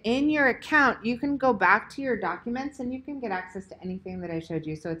and say, in your account, you can go back to your documents and you can get access to anything that I showed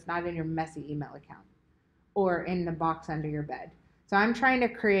you. So it's not in your messy email account or in the box under your bed. So I'm trying to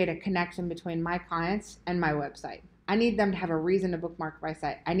create a connection between my clients and my website. I need them to have a reason to bookmark my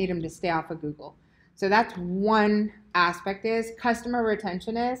site. I need them to stay off of Google. So that's one aspect is customer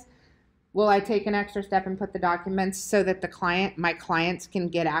retention is, will I take an extra step and put the documents so that my clients can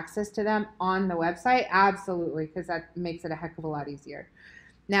get access to them on the website? Absolutely, because that makes it a heck of a lot easier.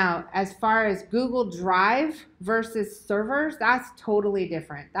 Now, as far as Google Drive versus servers, that's totally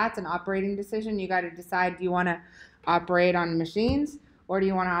different. That's an operating decision. You got to decide, do you want to operate on machines or do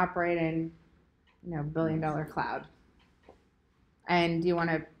you want to operate in, billion-dollar cloud? And do you want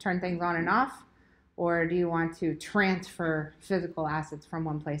to turn things on and off, or do you want to transfer physical assets from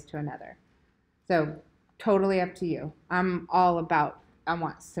one place to another? So totally up to you. I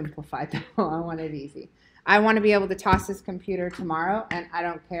want simplified though. I want it easy. I want to be able to toss this computer tomorrow and I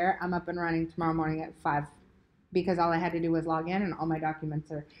don't care. I'm up and running tomorrow morning at 5 because all I had to do was log in and all my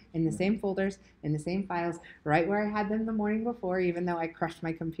documents are in the same folders, in the same files, right where I had them the morning before, even though I crushed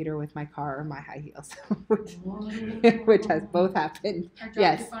my computer with my car or my high heels, which has both happened.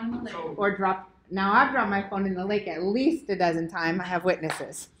 Yes. Now I've dropped my phone in the lake at least a dozen times. I have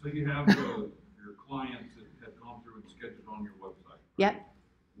witnesses. So you have your clients that have gone through and scheduled on your website. Yep.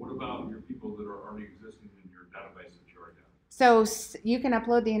 What about your people that are already existing in your database that you already have? So you can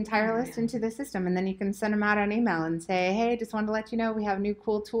upload the entire list into the system, and then you can send them out an email and say, hey, just wanted to let you know we have a new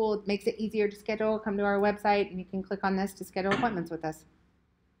cool tool. It makes it easier to schedule. Come to our website, and you can click on this to schedule appointments with us.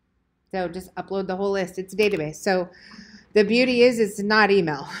 So just upload the whole list. It's a database. So the beauty is it's not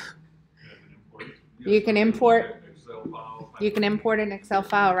email. You can import an Excel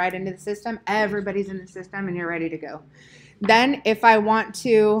file right into the system. Everybody's in the system, and you're ready to go. Then if I want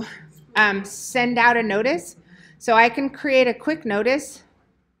to send out a notice, so I can create a quick notice.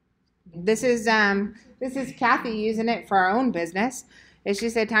 This is Kathy using it for our own business. And she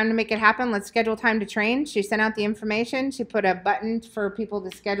said, time to make it happen. Let's schedule time to train. She sent out the information. She put a button for people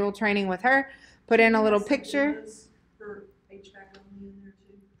to schedule training with her. Put in a little picture. For HVAC only in there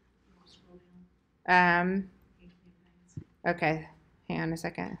too. Scroll down. Okay, hang on a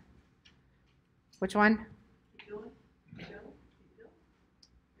second. Which one? Keep going. Keep going. Keep going.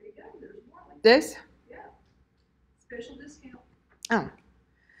 There you go. There's more. This? Yeah. Special discount. Oh.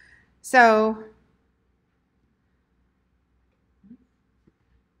 So.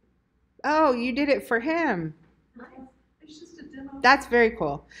 Oh, you did it for him. It's just a demo. That's very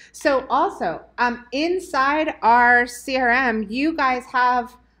cool. So also, inside our CRM, you guys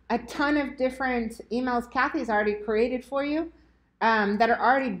have a ton of different emails Kathy's already created for you that are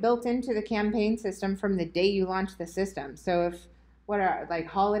already built into the campaign system from the day you launch the system. So if, what are, like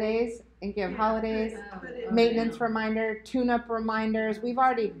holidays, and give holidays, maintenance reminder, tune-up reminders, we've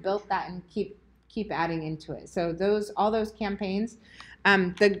already built that and keep adding into it. So all those campaigns,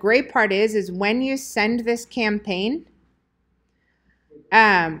 the great part is when you send this campaign,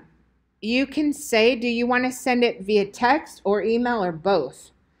 you can say, do you want to send it via text or email or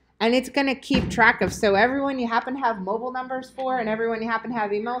both? And it's going to keep track of, so everyone you happen to have mobile numbers for and everyone you happen to have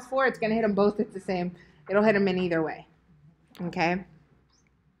emails for, it's going to hit them both at the same. It'll hit them in either way. Okay?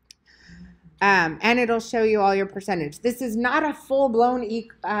 And it'll show you all your percentage. This is not a full-blown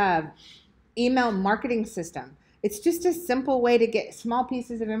email marketing system. It's just a simple way to get small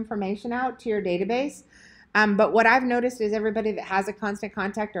pieces of information out to your database. But what I've noticed is everybody that has a Constant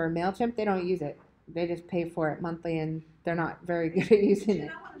Contact or a MailChimp, they don't use it. They just pay for it monthly, and they're not very good at using it.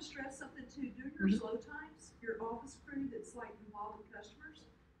 And I want to stress something too. During your slow times, your office crew that's like involved with customers,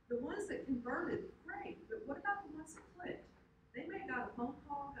 the ones that converted, great. But what about the ones that quit? They may have got a phone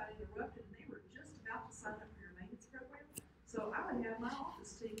call, got interrupted, and they were just about to sign up for your maintenance program. So I would have my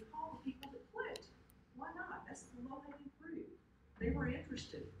office team call the people that quit. Why not? That's the low-hanging fruit. They were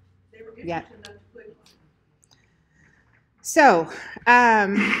interested. They were interested enough to click on it. So,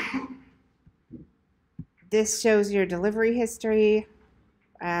 this shows your delivery history,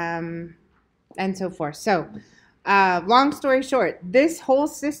 and so forth. So, long story short, this whole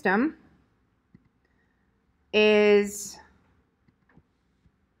system is,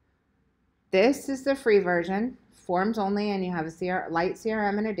 this is the free version, forms only, and you have a light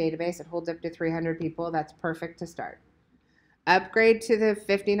CRM and a database. It holds up to 300 people. That's perfect to start. Upgrade to the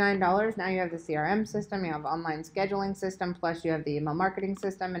 $59. Now you have the CRM system, you have online scheduling system, plus you have the email marketing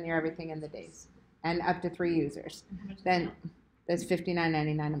system, and you're everything in the days. and up to 3 users. And how much is Then that? that's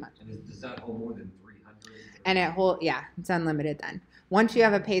 $59.99 a month. And does that hold more than 300? And yeah, it's unlimited then. Once you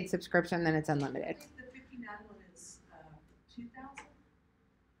have a paid subscription, then it's I unlimited. think the 59 one is, 2,000.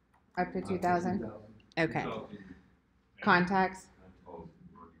 Up to 2,000? Okay. 2,000. Contacts? Oh,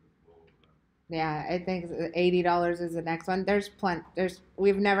 working with full of that. Yeah, I think $80 is the next one.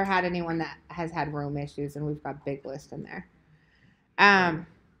 We've never had anyone that has had room issues, and we've got big list in there.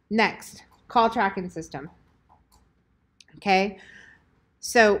 Next, call tracking system. Okay,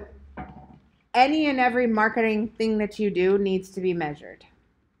 so any and every marketing thing that you do needs to be measured.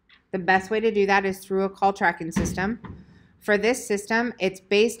 The best way to do that is through a call tracking system. For this system, it's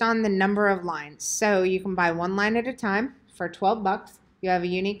based on the number of lines. So you can buy one line at a time for $12. You have a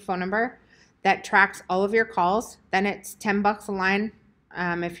unique phone number that tracks all of your calls. Then it's $10 a line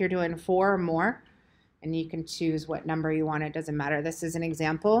if you're doing 4 or more. And you can choose what number you want. It doesn't matter. This is an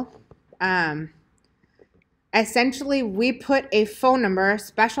example. Essentially, we put a phone number, a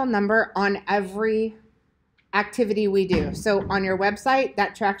special number, on every activity we do. So on your website,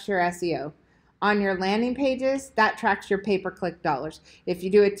 that tracks your SEO. On your landing pages, that tracks your pay-per-click dollars. If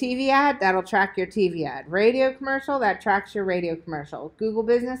you do a TV ad, that'll track your TV ad. Radio commercial, that tracks your radio commercial. Google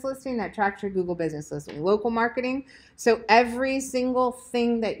business listing, that tracks your Google business listing. Local marketing. So every single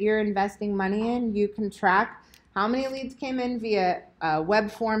thing that you're investing money in, you can track how many leads came in via web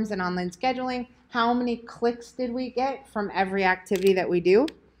forms and online scheduling. How many clicks did we get from every activity that we do?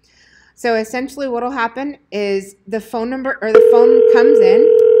 So essentially what will happen is the phone number or the phone comes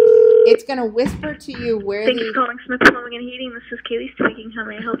in. It's going to whisper to you where Thank you for calling Smith Plumbing and Heating. This is Kaylee speaking. How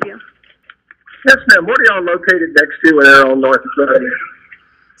may I help you? Yes, ma'am. What are y'all located next to when they're on North Road?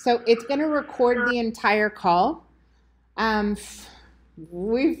 So it's going to record the entire call.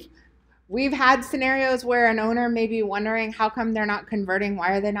 We've had scenarios where an owner may be wondering how come they're not converting,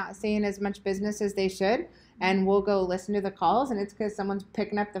 why are they not seeing as much business as they should, and we'll go listen to the calls, and it's because someone's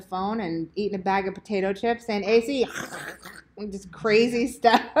picking up the phone and eating a bag of potato chips saying, AC, just crazy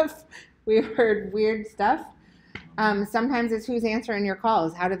stuff. We've heard weird stuff. Sometimes it's who's answering your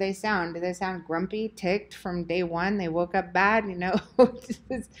calls. How do they sound? Do they sound grumpy, ticked from day one? They woke up bad,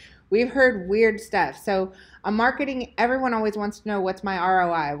 We've heard weird stuff. So everyone always wants to know, what's my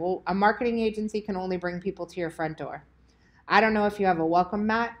ROI? Well, a marketing agency can only bring people to your front door. I don't know if you have a welcome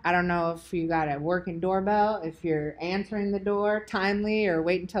mat. I don't know if you got a working doorbell, if you're answering the door timely or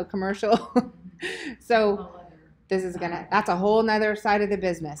wait until commercial. So that's a whole nother side of the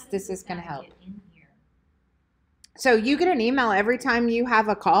business. This is going to help. So you get an email every time you have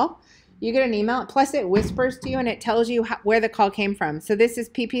a call. You get an email, plus it whispers to you and it tells you where the call came from. So this is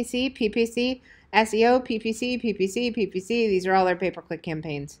PPC, SEO, PPC. These are all their pay-per-click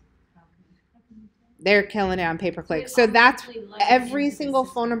campaigns. They're killing it on pay-per-click. So that's every single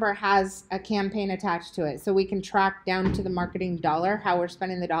phone number has a campaign attached to it. So we can track down to the marketing dollar, how we're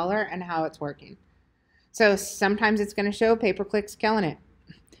spending the dollar and how it's working. So sometimes it's going to show pay-per-click's killing it.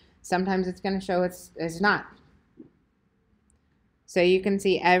 Sometimes it's going to show it's not. So you can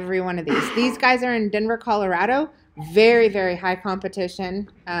see every one of these. These guys are in Denver, Colorado. Very, very high competition,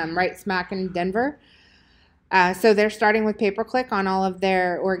 right smack in Denver. So they're starting with pay-per-click on all of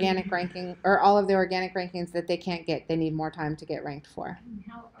their organic ranking, or all of the organic rankings that they can't get. They need more time to get ranked for. And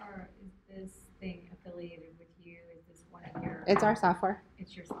is this thing affiliated with you? Is this one of your? It's our software.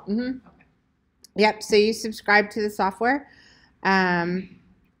 It's your software. Mm-hmm. Okay. Yep. So you subscribe to the software. You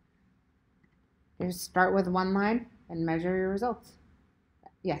start with one line and measure your results.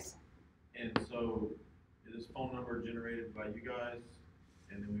 Yes. And so is this phone number generated by you guys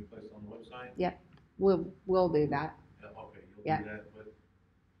and then we place it on the website? Yep. We'll do that. Okay, you'll Yeah. do that, but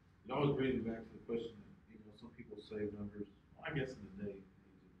it always brings me back to the question that, some people save numbers. I guess in the day,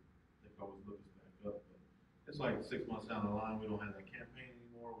 they always look us back up, but it's like 6 months down the line, we don't have that campaign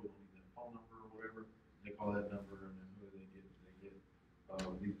anymore, we don't need that phone number or whatever. They call that number and then who do they get? They get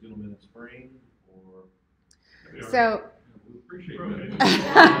these gentlemen in spring or. So. We appreciate that.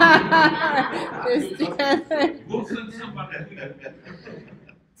 We'll send somebody.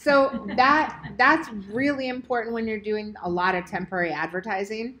 So that's really important when you're doing a lot of temporary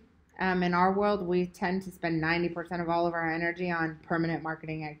advertising. In our world, we tend to spend 90% of all of our energy on permanent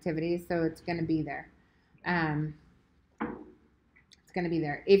marketing activities, so it's going to be there. It's going to be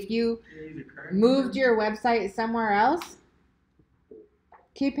there. If you moved your website somewhere else,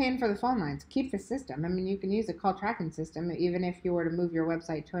 keep paying for the phone lines. Keep the system. I mean, you can use a call tracking system even if you were to move your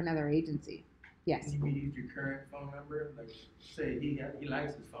website to another agency. Yes. You can use your current phone number, like say he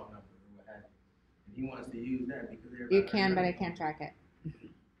likes his phone number or what have you, and he wants to use that because you can, but I can't track it.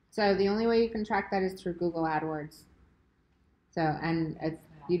 So the only way you can track that is through Google AdWords. So and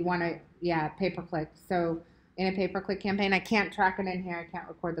You'd want to, yeah, pay-per-click. So in a pay-per-click campaign, I can't track it in here. I can't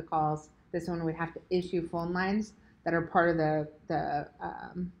record the calls. This one would have to issue phone lines that are part of the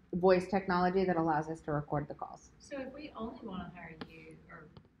voice technology that allows us to record the calls. So if we only want to hire you or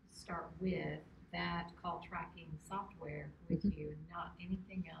start with that call tracking software with you, and not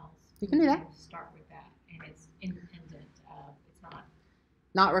anything else, You can do that. Start with that, and it's independent of, it's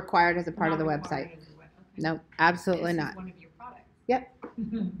Not required as a part of the not website. required as a web- okay. No, absolutely This not. is one of your products. Yep.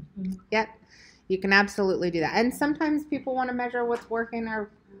 Yep. You can absolutely do that. And sometimes people want to measure what's working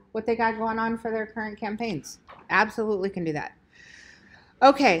or what they got going on for their current campaigns. Absolutely can do that.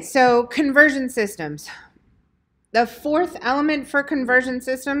 Okay, so conversion systems. The fourth element for conversion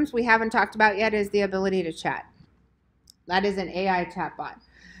systems we haven't talked about yet is the ability to chat. That is an AI chatbot.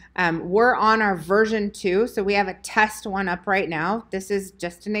 We're on our version 2, so we have a test one up right now. This is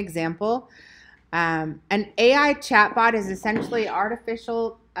just an example. An AI chatbot is essentially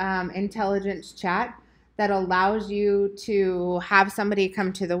artificial intelligence chat that allows you to have somebody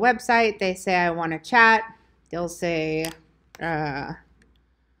come to the website. They say, I want to chat. They'll say,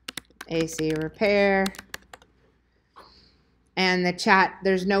 AC repair. And the chat,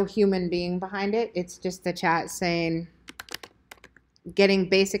 there's no human being behind it. It's just the chat saying, getting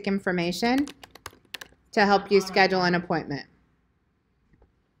basic information to help you schedule an appointment.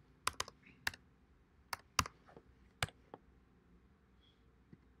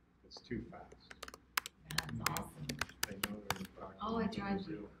 It's too fast. That's awesome. They know they're in fact Oh, it drives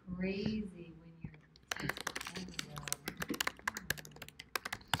you real. crazy when you're.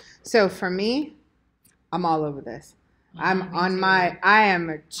 So for me, I'm all over this. I'm Me on too. I am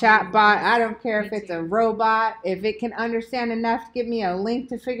a chat bot. I don't care if Me it's too. a robot. If it can understand enough to give me a link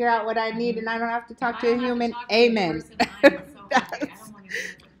to figure out what I need and I don't have to talk to a human, amen.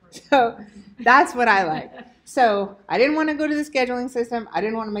 So that's what I like. So I didn't want to go to the scheduling system. I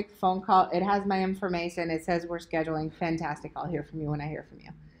didn't want to make the phone call. It has my information. It says we're scheduling. Fantastic. I'll hear from you when I hear from you.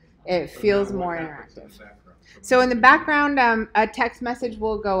 It feels more interactive. So in the background, a text message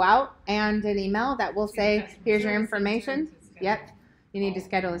will go out and an email that will say, here's your information. Yep, you need to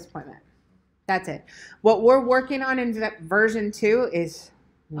schedule this appointment. That's it. What we're working on in version 2 is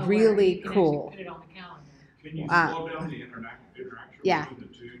really cool. Put it on the calendar. Can you slow down the interaction Yeah. between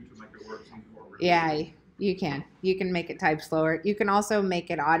the two to make it work more? Yeah, you can. You can make it type slower. You can also make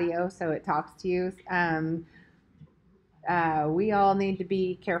it audio so it talks to you. We all need to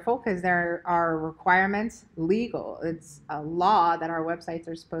be careful because there are requirements, legal. It's a law that our websites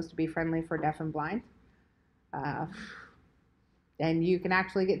are supposed to be friendly for deaf and blind. And you can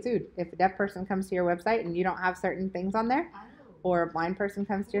actually get sued. If a deaf person comes to your website and you don't have certain things on there, or a blind person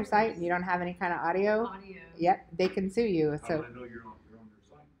comes to your site and you don't have any kind of audio, yep, they can sue you. How So do I know you're on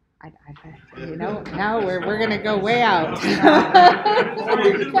their site? you know, now we're gonna go way out.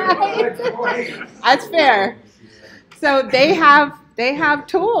 That's fair. So they have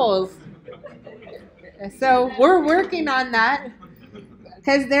tools. So we're working on that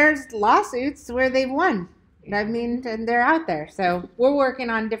because there's lawsuits where they've won. I mean, and they're out there. So we're working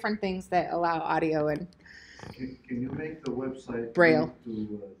on different things that allow audio and Can you make the website Braille. link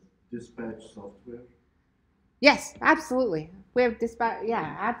to dispatch software? Yes, absolutely. We have dispatch.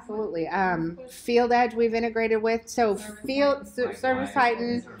 Yeah, absolutely. Field Edge we've integrated with. So Service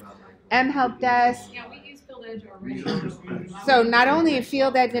Titan, Help Desk. Yeah, we use Field Edge already. So not only a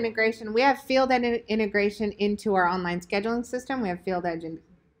Field Edge integration, we have Field Edge integration into our online scheduling system. We have Field Edge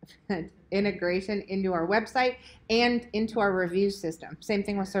integration into our website and into our review system. Same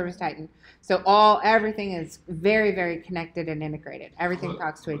thing with Service Titan. So everything is very, very connected and integrated. Everything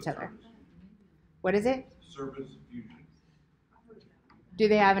talks to each other. What is it? Service Fusion. Do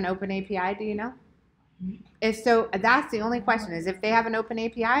they have an open API? Do you know? So that's the only question is if they have an open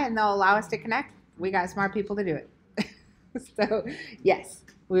API and they'll allow us to connect, we got smart people to do it. So yes,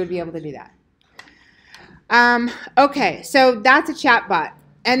 we would be able to do that. Okay, so that's a chatbot.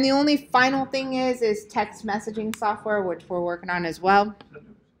 And the only final thing is text messaging software, which we're working on as well.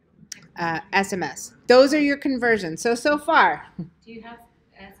 SMS. Those are your conversions. So far. Do you have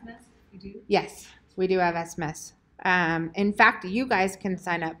SMS? You do? Yes, we do have SMS. In fact, you guys can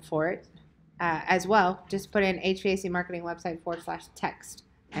sign up for it as well. Just put in HVAC marketing website /text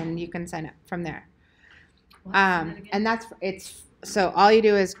and you can sign up from there. And so all you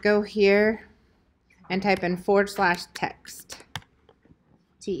do is go here and type in /text.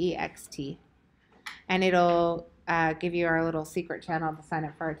 TEXT. And it'll give you our little secret channel to sign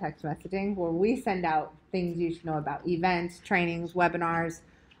up for our text messaging where we send out things you should know about events, trainings, webinars.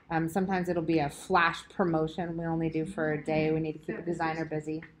 Sometimes it'll be a flash promotion we only do for a day. We need to keep a designer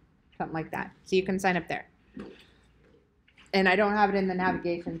busy, something like that. So you can sign up there. And I don't have it in the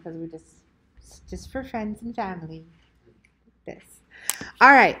navigation because we just for friends and family. This.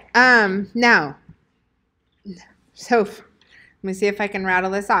 All right. Now, so let me see if I can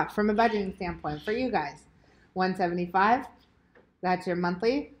rattle this off from a budgeting standpoint for you guys. $175. That's your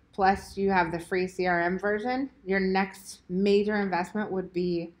monthly. Plus, you have the free CRM version. Your next major investment would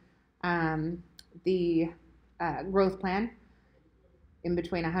be the growth plan, in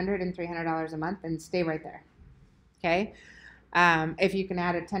between $100 and $300 a month, and stay right there. Okay. If you can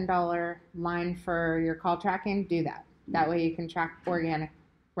add a $10 line for your call tracking, do that. That way you can track organic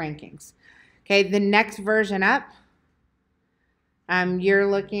rankings. Okay. The next version up, you're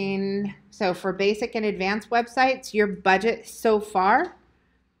looking, so for basic and advanced websites, your budget so far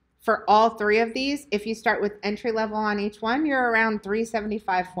for all three of these, if you start with entry level on each one, you're around $375,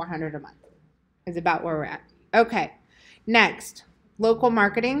 $400 a month is about where we're at. Okay. Next, local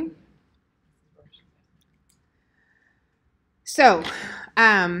marketing. So,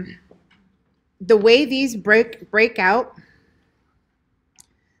 the way these break out,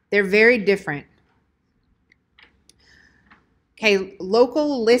 they're very different. Okay,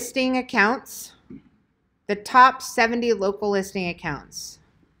 local listing accounts, the top 70 local listing accounts.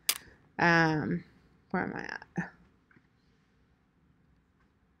 Where am I at?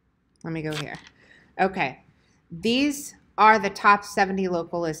 Let me go here. Okay, these are the top 70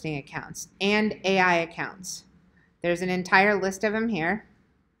 local listing accounts and AI accounts. There's an entire list of them here.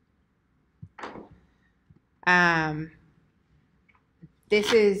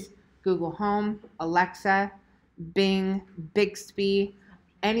 This is Google Home, Alexa, Bing, Bixby,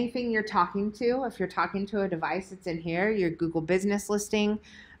 anything you're talking to. If you're talking to a device, it's in here. Your Google Business Listing,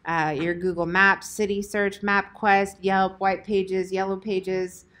 your Google Maps, City Search, MapQuest, Yelp, White Pages, Yellow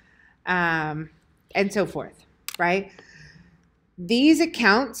Pages, and so forth, right? These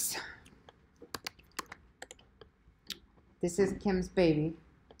accounts, this is Kim's baby.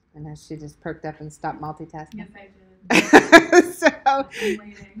 I know she just perked up and stopped multitasking. Yes, I did. So, I'm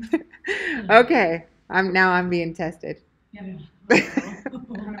waiting. okay, I'm being tested. Yep.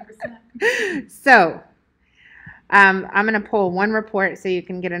 100%. So, I'm going to pull one report so you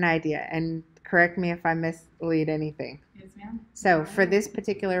can get an idea, and correct me if I mislead anything. Yes, ma'am. So, for this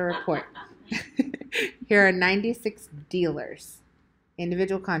particular report, here are 96 dealers,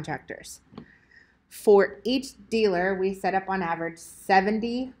 individual contractors. For each dealer, we set up on average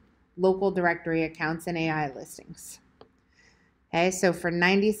 70 local directory accounts and AI listings. Okay, so for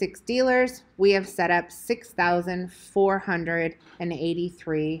 96 dealers, we have set up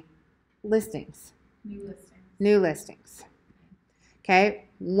 6,483 listings. New listings. Okay,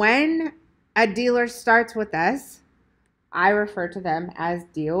 when a dealer starts with us, I refer to them as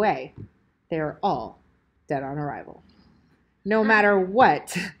DOA. They're all dead on arrival. No matter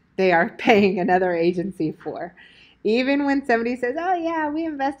what they are paying another agency for. Even when somebody says, oh yeah, we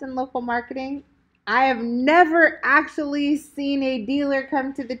invest in local marketing, I have never actually seen a dealer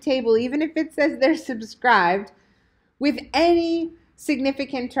come to the table, even if it says they're subscribed, with any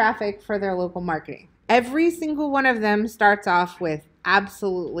significant traffic for their local marketing. Every single one of them starts off with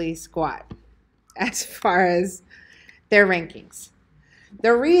absolutely squat as far as their rankings.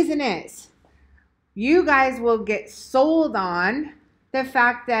 The reason is you guys will get sold on the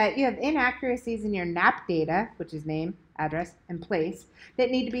fact that you have inaccuracies in your NAP data, which is name, address, and place,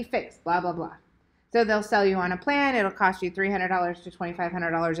 that need to be fixed, blah, blah, blah. So they'll sell you on a plan. It'll cost you $300 to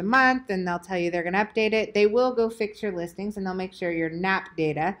 $2,500 a month, and they'll tell you they're going to update it. They will go fix your listings, and they'll make sure your NAP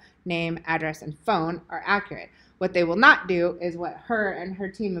data, name, address, and phone, are accurate. What they will not do is what her and her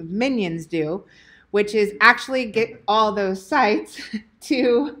team of minions do, which is actually get all those sites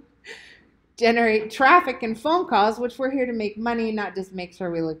to generate traffic and phone calls, which we're here to make money, not just make sure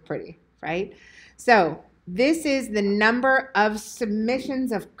we look pretty, right? So this is the number of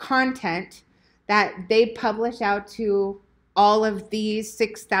submissions of content that they publish out to all of these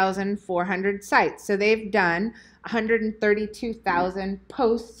 6,400 sites. So they've done 132,000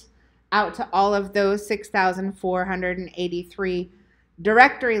 posts out to all of those 6,483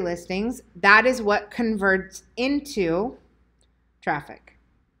 directory listings. That is what converts into traffic.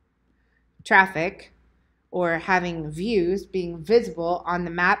 Traffic, or having views, being visible on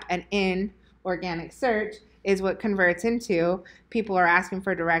the map and in organic search, is what converts into people are asking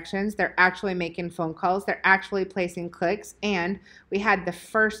for directions. They're actually making phone calls. They're actually placing clicks. And we had the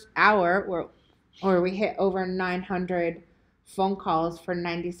first hour where we hit over 900 phone calls for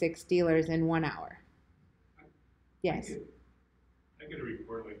 96 dealers in 1 hour. Yes. I get a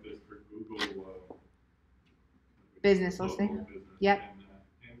report like this for Google business listing. Yep. And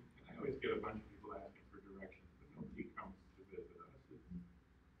I always get a bunch of people asking for directions, but nobody comes to visit us.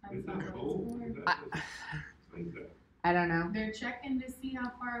 Is that cool? I don't know. They're checking to see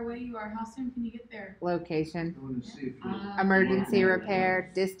how far away you are. How soon can you get there? Location, I want to see if you. emergency Yeah.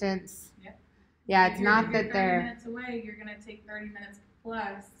 repair, distance. Yep. Yeah, If it's you're- not if you're that 30 they're. minutes away, you're gonna take 30 minutes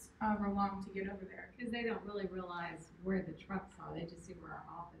plus however long to get over there. Because they don't really realize where the trucks are, they just see where our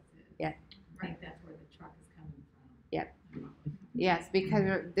office is. Yeah. I think that's where the truck is coming from. Yep. Yes,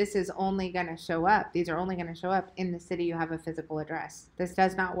 because this is only going to show up. These are only going to show up in the city you have a physical address. This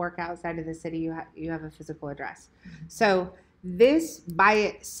does not work outside of the city you have a physical address. So this by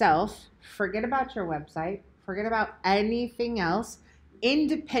itself, forget about your website, forget about anything else,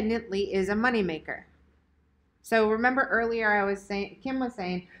 independently is a moneymaker. So remember earlier Kim was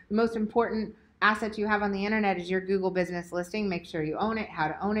saying, the most important asset you have on the internet is your Google business listing. Make sure you own it, how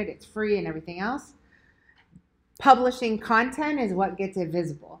to own it, it's free and everything else. Publishing content is what gets it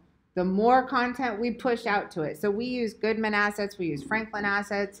visible. The more content we push out to it. So we use Goodman assets, we use Franklin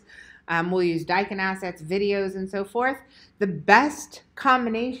assets, we'll use Daikin assets, videos, and so forth. The best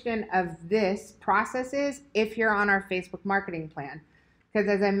combination of this process is if you're on our Facebook marketing plan. Because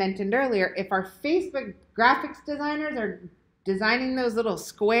as I mentioned earlier, if our Facebook graphics designers are designing those little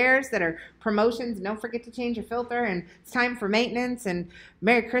squares that are promotions, don't forget to change your filter, and it's time for maintenance, and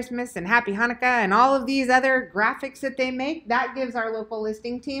Merry Christmas, and Happy Hanukkah, and all of these other graphics that they make, that gives our local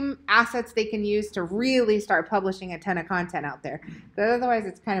listing team assets they can use to really start publishing a ton of content out there. But otherwise,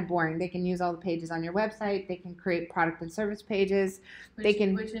 it's kind of boring. They can use all the pages on your website. They can create product and service pages. Which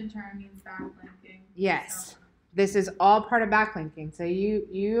in turn means backlinking. Yes. So. This is all part of backlinking. So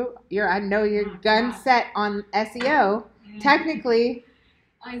you're I know you're gun set on SEO. Technically,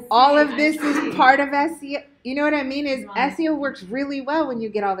 all of this is part of SEO. You know what I mean? Is SEO works really well when you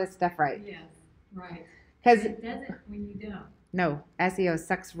get all this stuff right. Yes, right. Because it doesn't when you don't. No, SEO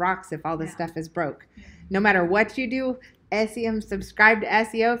sucks rocks if all this stuff is broke. No matter what you do, SEO, subscribe to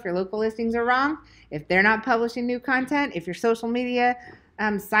SEO if your local listings are wrong, if they're not publishing new content, if your social media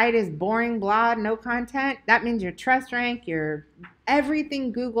site is boring, blah, no content, that means your trust rank, your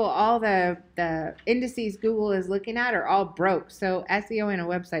everything Google, all the indices Google is looking at are all broke. So SEO in a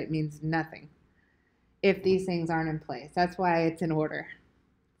website means nothing if these things aren't in place. That's why it's in order.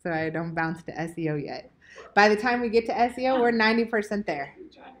 So I don't bounce to SEO yet. By the time we get to SEO, we're 90% there.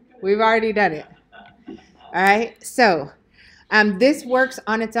 We've already done it. All right. So this works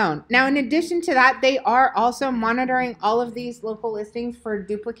on its own. Now, in addition to that, they are also monitoring all of these local listings for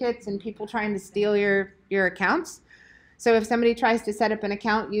duplicates and people trying to steal your accounts. So if somebody tries to set up an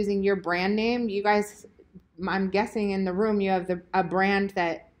account using your brand name, you guys, I'm guessing in the room you have a brand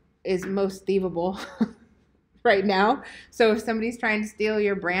that is most thievable right now. So if somebody's trying to steal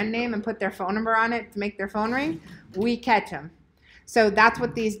your brand name and put their phone number on it to make their phone ring, we catch them. So that's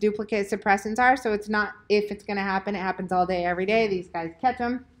what these duplicate suppressants are. So it's not if it's going to happen. It happens all day, every day. These guys catch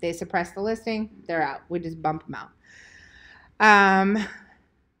them. They suppress the listing. They're out. We just bump them out.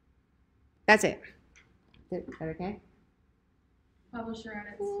 That's it. Is that okay? Publisher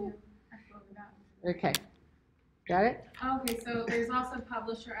edits too. I forgot. Okay. Got it? Okay, so there's also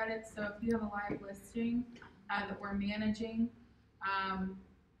publisher edits. So if you have a live listing that we're managing,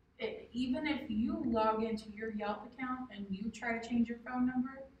 even if you log into your Yelp account and you try to change your phone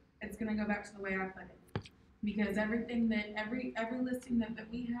number, it's going to go back to the way I put it. Because everything that every listing that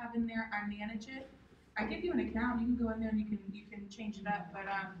we have in there, I manage it. I give you an account. You can go in there and you can change it up, but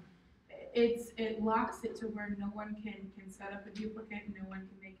it locks it to where no one can set up a duplicate, no one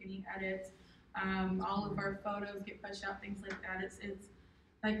can make any edits. All of our photos get pushed out, things like that. It's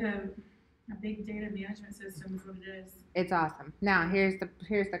like a big data management system is what it is. It's awesome. Now here's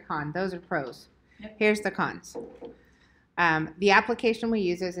the con. Those are pros. Yep. Here's the cons. The application we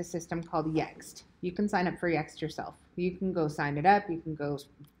use is a system called Yext. You can sign up for Yext yourself. You can go sign it up. You can go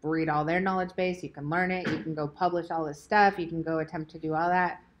read all their knowledge base. You can learn it. You can go publish all this stuff. You can go attempt to do all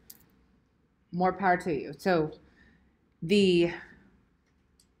that. More power to you. So it's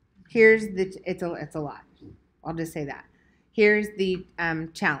a lot. I'll just say that. Here's the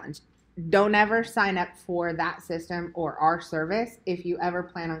challenge. Don't ever sign up for that system or our service if you ever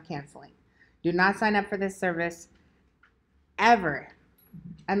plan on canceling. Do not sign up for this service ever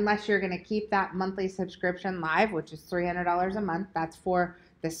unless you're going to keep that monthly subscription live, which is $300 a month. That's for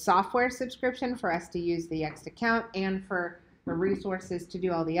the software subscription for us to use the Yext account and for the resources to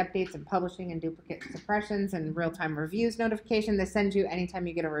do all the updates and publishing and duplicate suppressions and real-time reviews notification that sends you anytime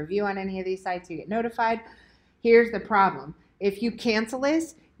you get a review on any of these sites, you get notified. Here's the problem. If you cancel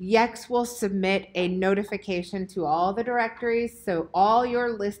this, Yext will submit a notification to all the directories, so all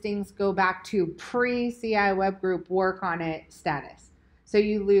your listings go back to pre-CI web group work on it status. So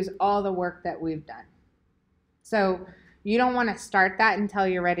you lose all the work that we've done. So you don't want to start that until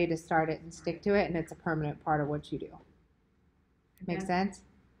you're ready to start it and stick to it, and it's a permanent part of what you do. Make Yes. sense?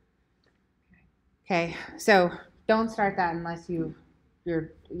 Okay, so don't start that unless you're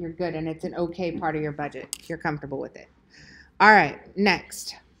good and it's an okay part of your budget. You're comfortable with it. All right,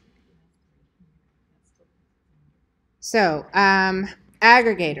 next. So,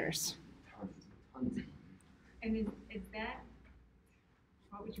 aggregators. And is that,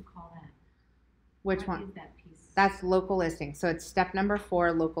 what would you call that? Which What one? is that piece? That's local listings. So it's step number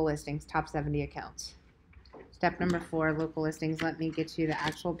 4, local listings, top 70 accounts. Step number 4, local listings. Let me get you the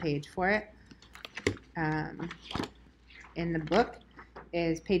actual page for it. In the book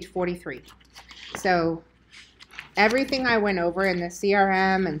is page 43. So everything I went over in the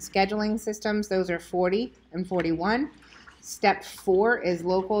CRM and scheduling systems, those are 40 and 41. Step 4 is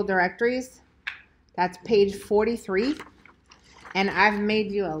local directories. That's page 43. And I've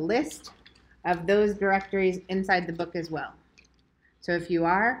made you a list of those directories inside the book as well. So if you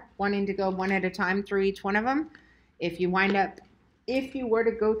are wanting to go one at a time through each one of them, if you were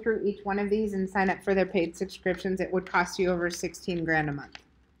to go through each one of these and sign up for their paid subscriptions, it would cost you over 16 grand a month.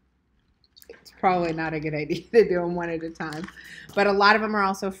 It's probably not a good idea to do them one at a time, but a lot of them are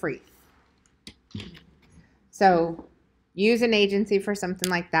also free. So use an agency for something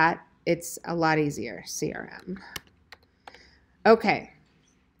like that. It's a lot easier, CRM. Okay.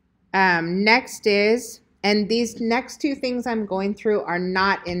 Next is, and these next 2 things I'm going through are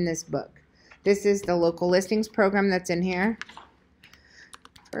not in this book. This is the local listings program that's in here.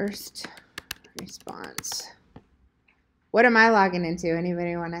 First response. What am I logging into?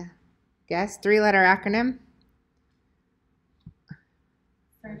 Anybody want to guess? 3-letter acronym?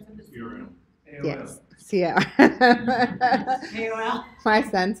 CRM. Yes. Yeah. AOL. My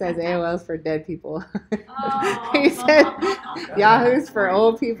son says AOL's for dead people. Oh. He said Yahoo's for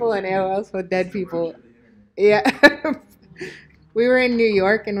old people and AOL's for dead people. Yeah. We were in New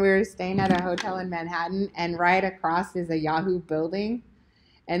York and we were staying at a hotel in Manhattan, and right across is a Yahoo building.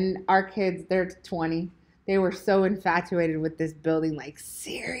 And our kids, they're 20. They were so infatuated with this building, like,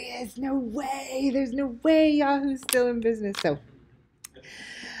 serious? No way. There's no way Yahoo's still in business. So,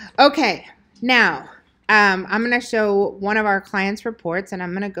 okay. Now, I'm going to show one of our clients' reports, and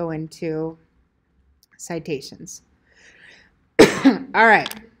I'm going to go into citations. All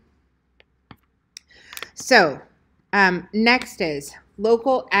right. So, next is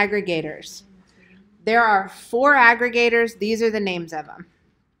local aggregators. There are 4 aggregators. These are the names of them.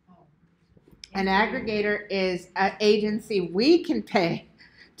 An aggregator is an agency we can pay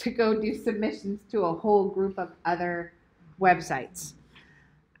to go do submissions to a whole group of other websites.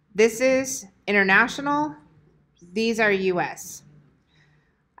 This is international. These are US.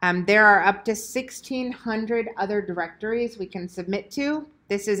 There are up to 1,600 other directories we can submit to.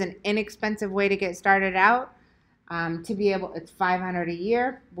 This is an inexpensive way to get started out. To be able, it's $500 a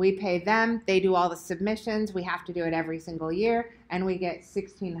year. We pay them. They do all the submissions. We have to do it every single year, and we get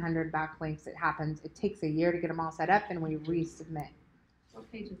 1,600 backlinks. It happens. It takes a year to get them all set up, and we resubmit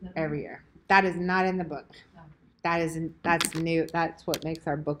What page is that? every year. That is not in the book. Oh. That's new. That's what makes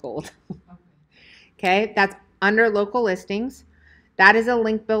our book old. Okay. Okay, that's under local listings. That is a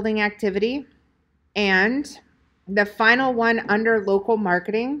link building activity. And the final one under local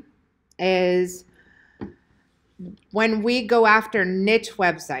marketing is when we go after niche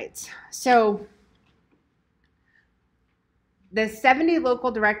websites. So the 70 local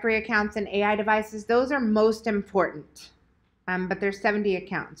directory accounts and AI devices, those are most important. But there's 70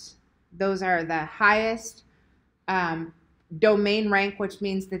 accounts. Those are the highest domain rank, which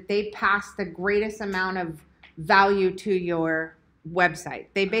means that they pass the greatest amount of value to your website.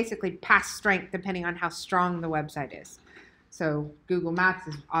 They basically pass strength depending on how strong the website is. So Google Maps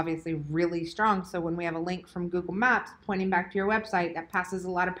is obviously really strong. So when we have a link from Google Maps pointing back to your website, that passes a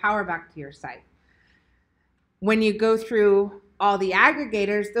lot of power back to your site. When you go through all the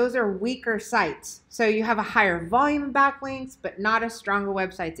aggregators, those are weaker sites. So you have a higher volume of backlinks, but not as stronger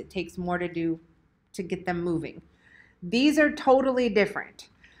websites. It takes more to do to get them moving. These are totally different.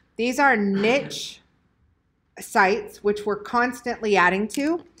 These are niche sites, which we're constantly adding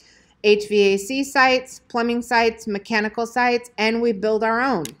to. HVAC sites, plumbing sites, mechanical sites, and we build our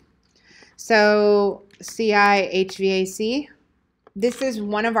own. So CI HVAC, this is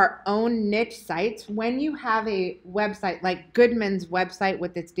one of our own niche sites. When you have a website like Goodman's website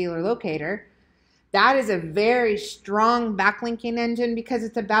with its dealer locator, that is a very strong backlinking engine because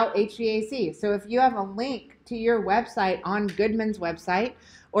it's about HVAC. So if you have a link to your website on Goodman's website,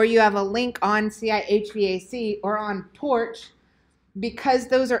 or you have a link on CI HVAC or on Torch, because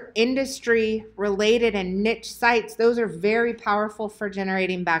those are industry related and niche sites, those are very powerful for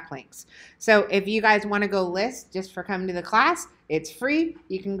generating backlinks. So if you guys want to go list just for coming to the class, it's free.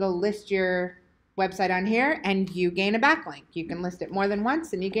 You can go list your website on here and you gain a backlink. You can list it more than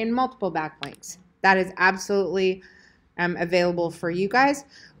once and you gain multiple backlinks. That is absolutely available for you guys.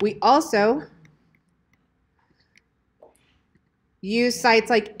 We also use sites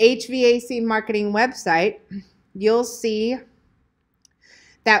like HVAC Marketing Website. You'll see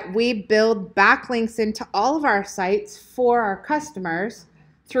that we build backlinks into all of our sites for our customers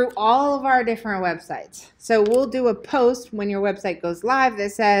through all of our different websites. So we'll do a post when your website goes live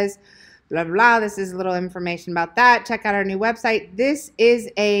that says, blah, blah, blah, this is a little information about that. Check out our new website. This is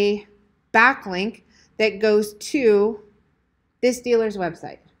a backlink that goes to this dealer's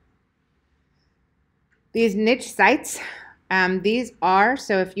website. These niche sites, these are,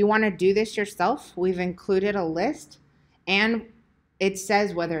 so if you want to do this yourself, we've included a list and it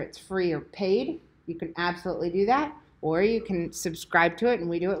says whether it's free or paid. You can absolutely do that, or you can subscribe to it and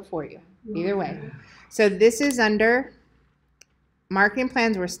we do it for you. Either way. So this is under marketing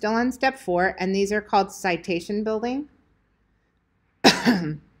plans. We're still on step 4, and these are called citation building.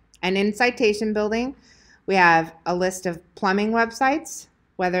 And in citation building, we have a list of plumbing websites,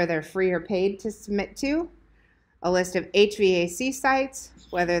 whether they're free or paid to submit to, a list of HVAC sites,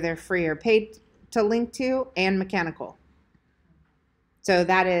 whether they're free or paid to link to, and mechanical. So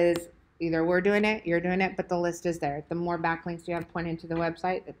that is either we're doing it, you're doing it, but the list is there. The more backlinks you have pointing to the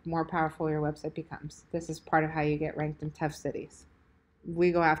website, the more powerful your website becomes. This is part of how you get ranked in tough cities.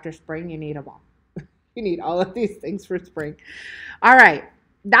 We go after spring, you need them all. You need all of these things for spring. All right,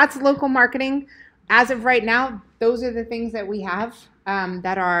 that's local marketing. As of right now, those are the things that we have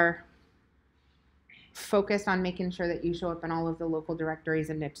that are focused on making sure that you show up in all of the local directories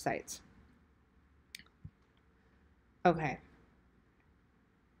and niche sites. Okay.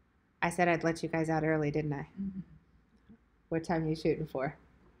 I said I'd let you guys out early, didn't I? Mm-hmm. What time are you shooting for?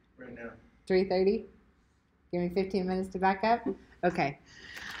 Right now. 3:30? Give me 15 minutes to back up? Okay.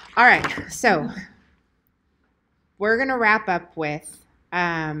 All right. So we're going to wrap up with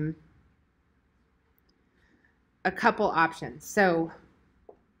a couple options. So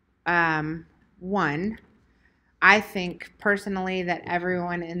one, I think personally that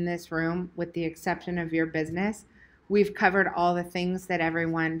everyone in this room, with the exception of your business, we've covered all the things that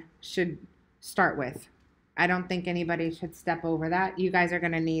everyone should start with. I don't think anybody should step over that. You guys are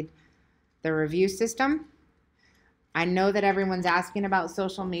going to need the review system. I know that everyone's asking about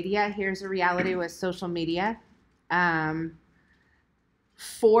social media. Here's the reality with social media.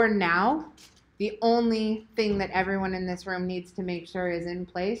 For now, the only thing that everyone in this room needs to make sure is in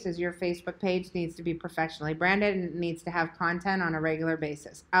place is your Facebook page needs to be professionally branded and it needs to have content on a regular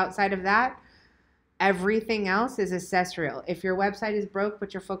basis. Outside of that, everything else is accessorial. If your website is broke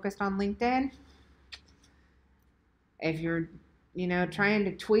but you're focused on LinkedIn, if you're trying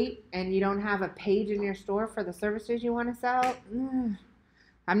to tweet and you don't have a page in your store for the services you want to sell,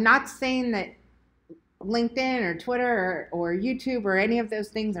 I'm not saying that LinkedIn or Twitter or YouTube or any of those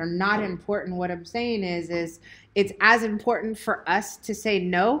things are not important. What I'm saying is it's as important for us to say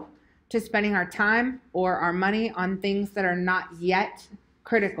no to spending our time or our money on things that are not yet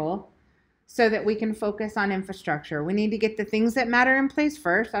critical, so that we can focus on infrastructure. We need to get the things that matter in place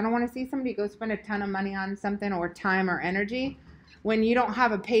first. I don't want to see somebody go spend a ton of money on something or time or energy when you don't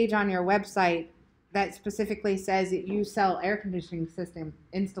have a page on your website that specifically says that you sell air conditioning system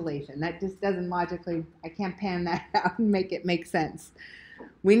installation. That just doesn't logically, I can't pan that out and make it make sense.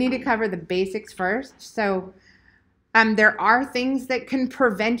 We need to cover the basics first. So there are things that can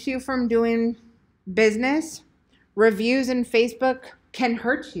prevent you from doing business. Reviews in Facebook can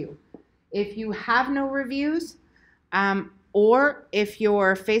hurt you. If you have no reviews, or if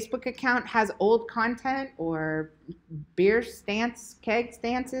your Facebook account has old content or beer stance, keg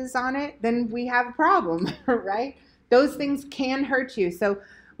stances on it, then we have a problem, right? Those things can hurt you. So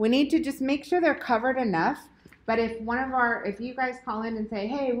we need to just make sure they're covered enough. But if you guys call in and say,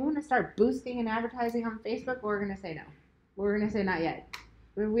 hey, we want to start boosting and advertising on Facebook, we're going to say no. We're going to say not yet.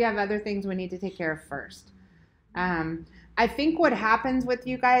 We have other things we need to take care of first. I think what happens with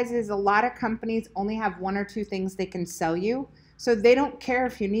you guys is a lot of companies only have 1 or 2 things they can sell you, so they don't care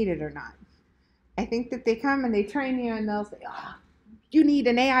if you need it or not. I think that they come and they train you and they'll say, oh, you need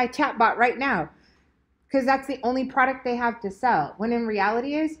an AI chatbot right now, because that's the only product they have to sell. When in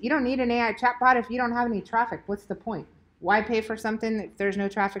reality is, you don't need an AI chatbot if you don't have any traffic. What's the point? Why pay for something if there's no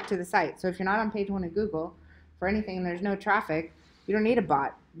traffic to the site? So if you're not on page 1 of Google for anything and there's no traffic, you don't need a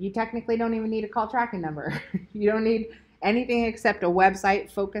bot. You technically don't even need a call tracking number. You don't need anything except a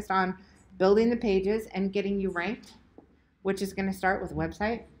website focused on building the pages and getting you ranked, which is going to start with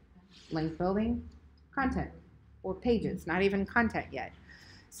website, link building, content, or pages, not even content yet.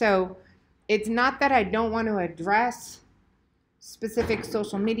 So it's not that I don't want to address specific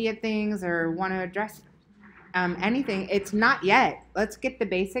social media things or want to address anything, it's not yet. Let's get the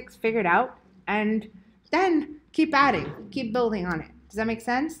basics figured out and then keep adding, keep building on it. Does that make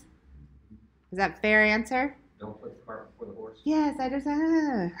sense? Is that a fair answer? Don't put the cart before the horse. Yes,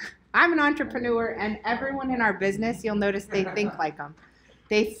 I'm an entrepreneur, and everyone in our business, you'll notice they think like them.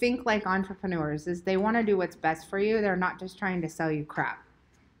 They think like entrepreneurs. Is they want to do what's best for you. They're not just trying to sell you crap.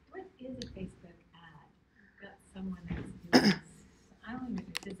 What is a Facebook ad? You've got someone that's doing, I don't even,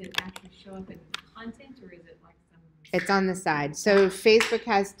 does it actually show up in content, or is it like some? It's on the side. So Facebook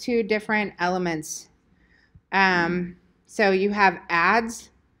has two different elements. So you have ads,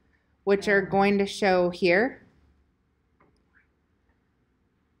 which are going to show here.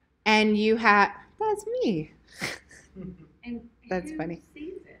 And you have, that's me. And That's who funny.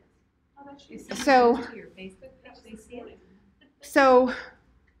 sees it? Is So- someone to your Facebook page, they see it? So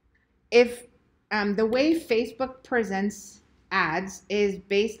if the way Facebook presents ads is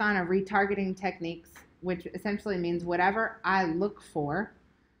based on a retargeting techniques, which essentially means whatever I look for,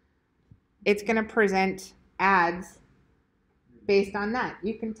 it's going to present ads based on that.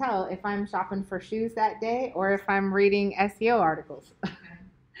 You can tell if I'm shopping for shoes that day or if I'm reading SEO articles.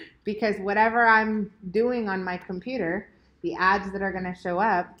 Because whatever I'm doing on my computer, the ads that are going to show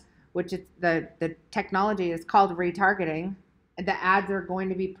up, which is the technology is called retargeting, the ads are going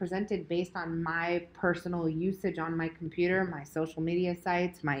to be presented based on my personal usage on my computer, my social media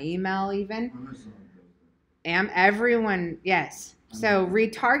sites, my email even. Everyone, yes. So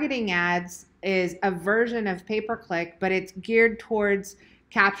retargeting ads is a version of pay-per-click, but it's geared towards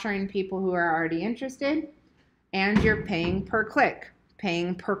capturing people who are already interested, and you're paying per click,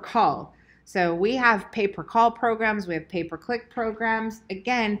 paying per call. So we have pay-per-call programs, we have pay-per-click programs.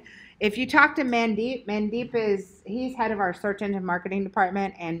 Again, if you talk to Mandeep, he's head of our search engine marketing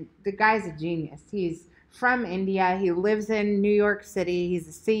department, and the guy's a genius. He's from India. He lives in New York City. He's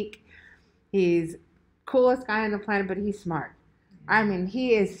a Sikh. He's coolest guy on the planet, but he's smart. I mean,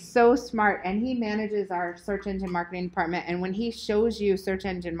 he is so smart, and he manages our search engine marketing department. And when he shows you search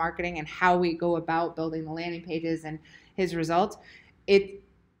engine marketing and how we go about building the landing pages and his results,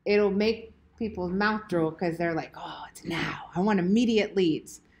 it'll make people's mouth drool because they're like, oh, it's now. I want immediate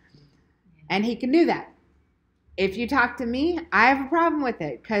leads. And he can do that. If you talk to me, I have a problem with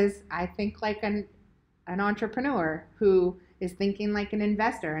it because I think like an entrepreneur who is thinking like an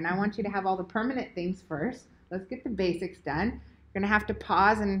investor. And I want you to have all the permanent things first. Let's get the basics done. You're going to have to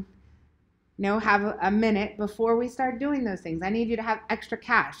pause and have a minute before we start doing those things. I need you to have extra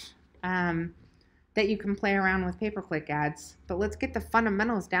cash that you can play around with pay-per-click ads. But let's get the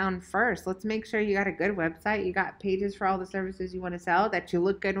fundamentals down first. Let's make sure you got a good website. You got pages for all the services you want to sell, that you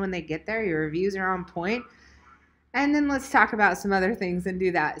look good when they get there. Your reviews are on point. And then let's talk about some other things and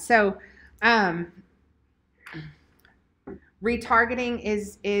do that. So retargeting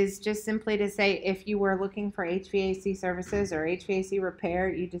is just simply to say if you were looking for HVAC services or HVAC repair,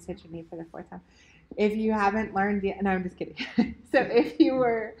 you just hit your knee for the fourth time. If you haven't learned yet, no, I'm just kidding. So if you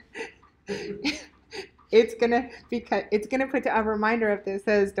were, it's gonna put a reminder up that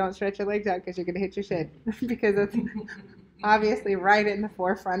says don't stretch your legs out because you're gonna hit your shin because it's obviously right in the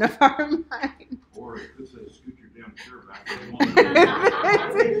forefront of our mind. Or it says scoot your damn chair back.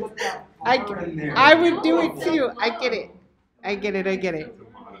 I would do it too. I get it.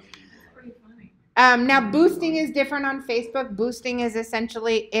 Now boosting is different on Facebook. Boosting is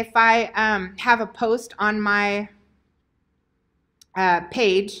essentially if I have a post on my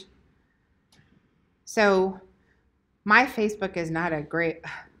page. So my Facebook is not a great,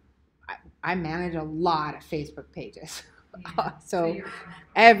 I manage a lot of Facebook pages. Yeah, so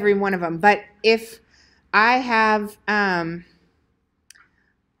every one of them. But if I have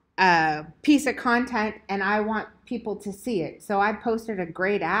a piece of content and I want people to see it, so I posted a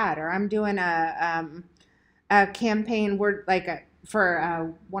great ad, or I'm doing a campaign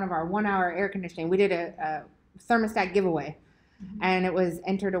for one of our 1 hour air conditioning. We did a thermostat giveaway, and it was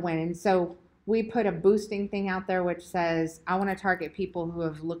enter to win. And so we put a boosting thing out there which says, I want to target people who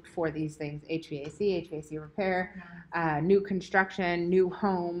have looked for these things: HVAC repair, new construction, new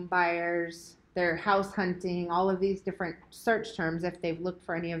home buyers, their house hunting, all of these different search terms. If they've looked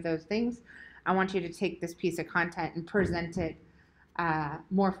for any of those things, I want you to take this piece of content and present it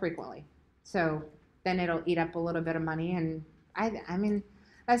more frequently. So then it'll eat up a little bit of money. And I mean,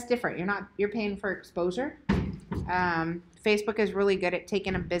 that's different. You're paying for exposure. Facebook is really good at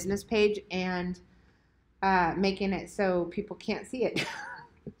taking a business page and making it so people can't see it.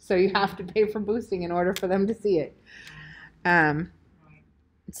 So you have to pay for boosting in order for them to see it.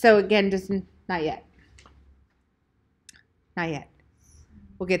 So again, just not yet. Not yet.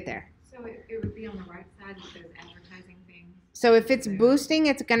 We'll get there. So it would be on the right side of those advertising things? So if it's boosting,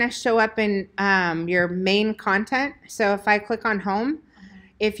 it's going to show up in your main content. So if I click on home,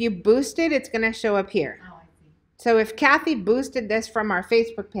 if you boost it, it's going to show up here. Oh, I see. So if Kathy boosted this from our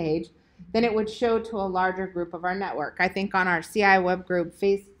Facebook page, then it would show to a larger group of our network. I think on our CI Web Group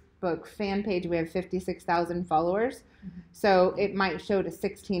Facebook fan page, we have 56,000 followers. So it might show to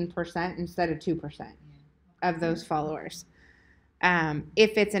 16% instead of 2% of those followers.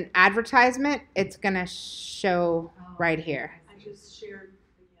 If it's an advertisement, it's going to show right here. I just shared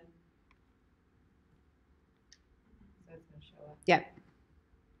again. So it's gonna show up. Yep.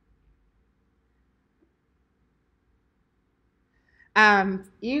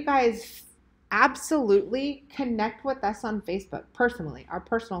 You guys absolutely connect with us on Facebook personally, our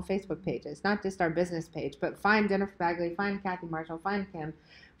personal Facebook pages, not just our business page, but find Jennifer Bagley, find Kathy Marshall, find Kim,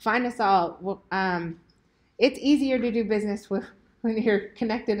 find us all. Well, it's easier to do business with when you're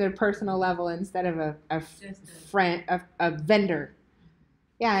connected at a personal level instead of a friend, a vendor.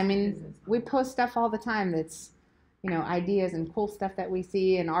 Yeah, I mean, we post stuff all the time that's, ideas and cool stuff that we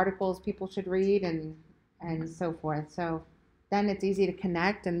see and articles people should read and so forth. So then it's easy to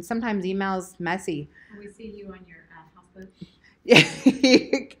connect, and sometimes email's messy. Can we see you on your houseboat? Yeah.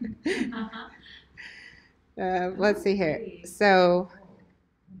 Let's see here. So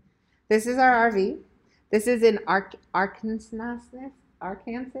this is our RV. This is in Arkansas.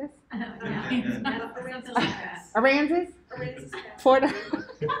 Aransas? Port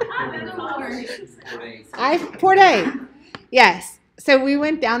A. Yes. So we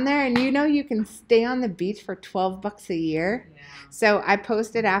went down there, and you can stay on the beach for $12 a year. Yeah. So I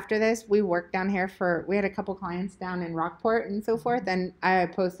posted after this. We worked down here we had a couple clients down in Rockport and so forth, and I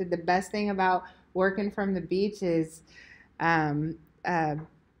posted the best thing about working from the beach is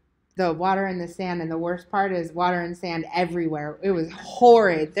the water and the sand, and the worst part is water and sand everywhere. It was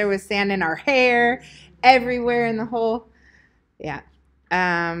horrid. There was sand in our hair, everywhere in the whole. Yeah.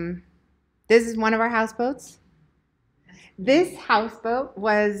 This is one of our houseboats. This houseboat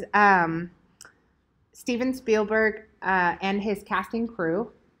was Steven Spielberg and his casting crew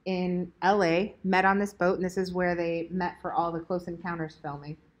in LA met on this boat, and this is where they met for all the Close Encounters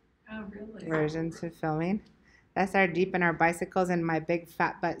filming. Oh, really? Versions of filming. That's our Jeep and our bicycles and my big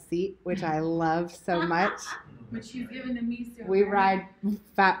fat butt seat, which I love so much. Which you've given to me so We ride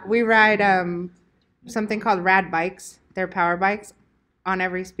something called Rad Bikes. They're power bikes on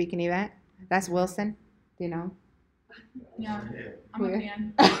every speaking event. That's Wilson. Do you know? Yeah, I'm a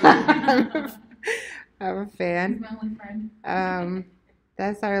fan. I'm a fan. He's my only friend.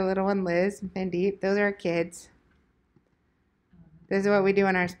 That's our little one, Liz, Mandeep. Those are our kids. This is what we do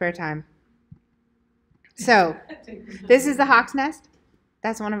in our spare time. So, this is the Hawk's Nest.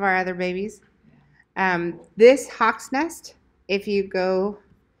 That's one of our other babies. This Hawk's Nest, if you go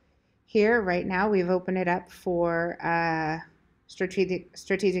here right now, we've opened it up for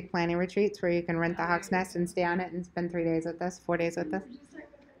strategic planning retreats where you can rent the Hawk's Nest and stay on it and spend 4 days with us.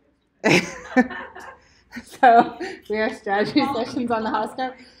 So we have strategy sessions on the Hawk's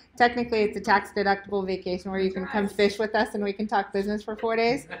Nest. Technically, it's a tax-deductible vacation where you can come fish with us and we can talk business for 4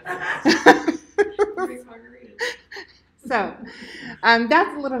 days. So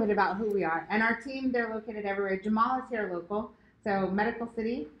that's a little bit about who we are. And our team, they're located everywhere. Jamal is here local. So Medical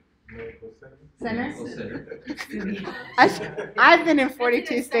City. Center. I've been in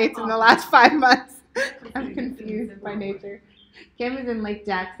 42 states in the last 5 months. I'm confused by nature. Kim is in Lake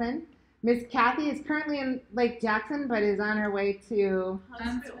Jackson. Miss Kathy is currently in Lake Jackson, but is on her way to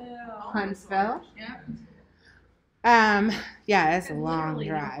Huntsville. Yeah, it's a long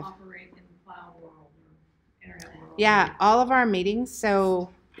drive. Yeah, all of our meetings. So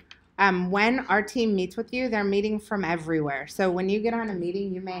when our team meets with you, they're meeting from everywhere. So when you get on a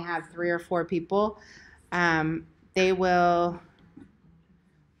meeting, you may have 3 or 4 people. They will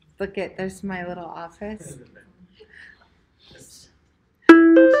look at, there's my little office.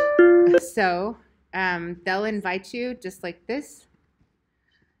 So they'll invite you just like this.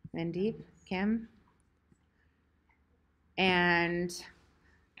 Mandeep, Kim. And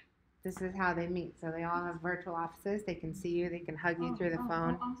this is how they meet. So they all have virtual offices. They can see you. They can hug you through the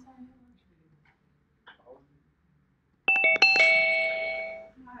phone.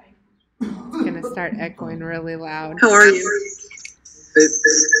 It's going to start echoing really loud. How are you?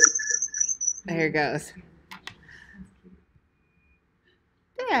 There it goes.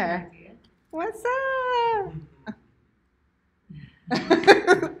 There. What's up?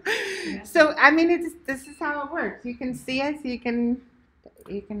 So, I mean, this is how it works. You can see us. You can,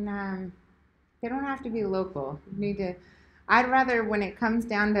 they don't have to be local. You need to, I'd rather when it comes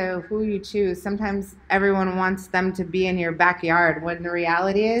down to who you choose, sometimes everyone wants them to be in your backyard when the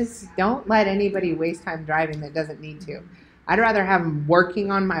reality is don't let anybody waste time driving that doesn't need to. I'd rather have them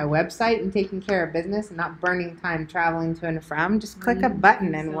working on my website and taking care of business and not burning time traveling to and from. Just click a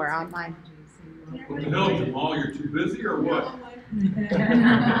button and we're online. What the hell, Jamal, you're too busy or what?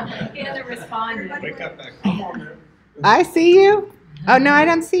 He hasn't responded. Wake up back. I'm on there. I see you. Oh, no, I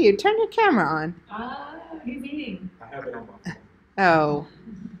don't see you. Turn your camera on. He's eating. I have it on my phone. Oh.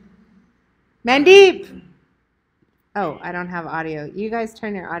 Mandeep. Oh, I don't have audio. You guys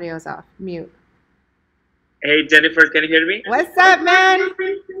turn your audios off. Mute. Hey Jennifer, can you hear me? What's up, man?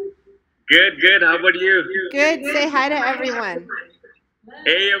 Good, good. How about you? Good. Say hi to everyone.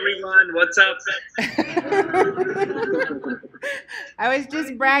 Hey everyone, what's up? I was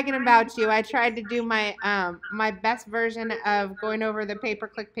just bragging about you. I tried to do my my best version of going over the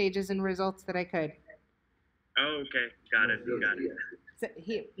pay-per-click pages and results that I could. Oh, okay, got it, got it. So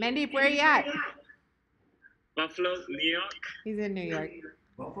Mandeep, where are you at? Buffalo, New York. He's in New York.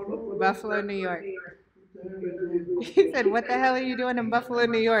 Buffalo? Buffalo, New York. He said, "What the hell are you doing in Buffalo,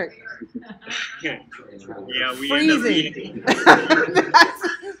 New York?" Yeah, we Freezing.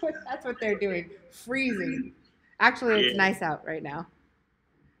 That's what they're doing. Freezing. Actually, it's nice out right now.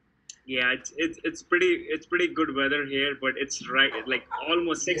 Yeah, it's pretty good weather here, but it's right like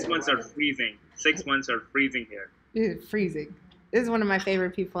almost 6 months are freezing. 6 months are freezing here. It's freezing. This is one of my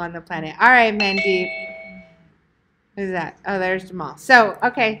favorite people on the planet. All right, Mandeep. Who's that? Oh, there's Jamal. So,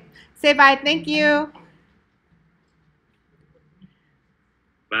 okay. Say bye. Thank you.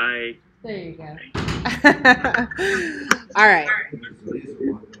 Bye. There you go. All right.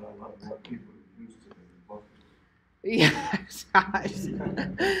 Yeah, gosh.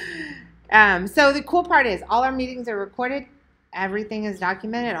 So the cool part is all our meetings are recorded. Everything is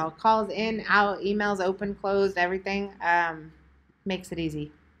documented. All calls in, out, emails, open, closed, everything. Makes it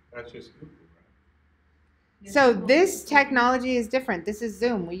easy. That's just Google, right? So this technology is different. This is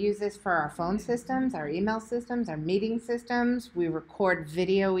Zoom. We use this for our phone systems, our email systems, our meeting systems. We record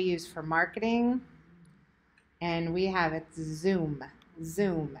video we use for marketing. And we have it's Zoom.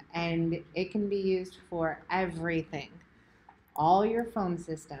 And it can be used for everything. All your phone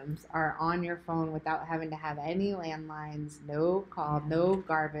systems are on your phone without having to have any landlines, no call, no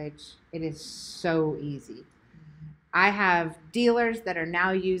garbage. It is so easy. I have dealers that are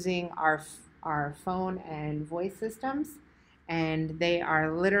now using our phone and voice systems, and they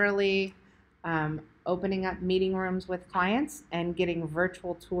are literally opening up meeting rooms with clients and getting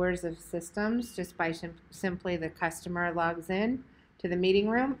virtual tours of systems just by simply the customer logs in to the meeting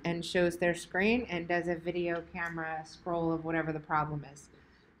room and shows their screen and does a video camera scroll of whatever the problem is.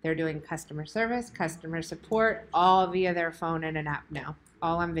 They're doing customer service, customer support, all via their phone and an app now,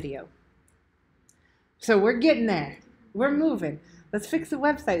 all on video. So we're getting there. We're moving. Let's fix the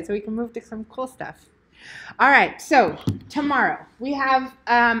website so we can move to some cool stuff. All right, so tomorrow we have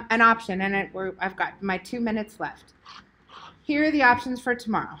an option, and I've got my 2 minutes left. Here are the options for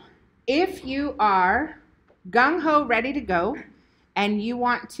tomorrow. If you are gung-ho ready to go and you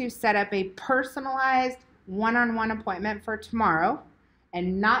want to set up a personalized one-on-one appointment for tomorrow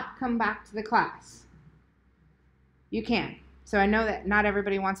and not come back to the class, you can. So I know that not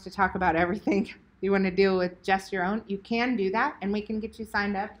everybody wants to talk about everything. You want to deal with just your own, you can do that, and we can get you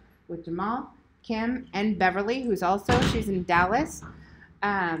signed up with Jamal, Kim, and Beverly, she's in Dallas.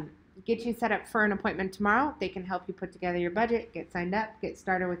 Get you set up for an appointment tomorrow. They can help you put together your budget, get signed up, get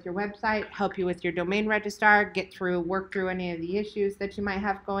started with your website, help you with your domain registrar, work through any of the issues that you might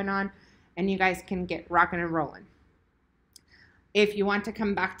have going on, and you guys can get rocking and rolling. If you want to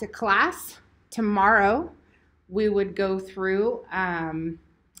come back to class tomorrow, we would go through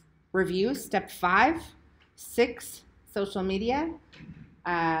review step 5, 6, social media,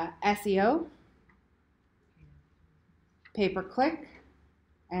 SEO, pay-per-click,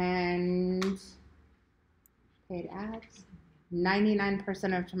 and paid ads.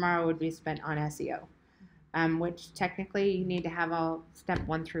 99% of tomorrow would be spent on SEO, which technically you need to have all step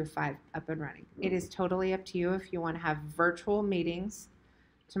 1 through 5 up and running. It is totally up to you if you want to have virtual meetings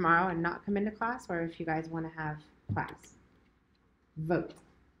tomorrow and not come into class, or if you guys want to have class. Vote.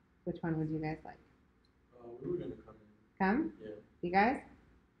 Which one would you guys like? We were gonna come in. Come? Yeah. You guys?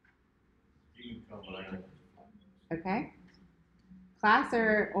 You can come, but I got. Okay. Class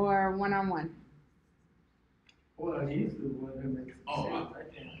or one-on-one? Well, he's the one who makes.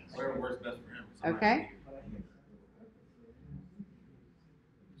 Whatever works best for him. Okay.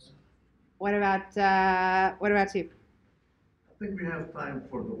 What about you? I think we have time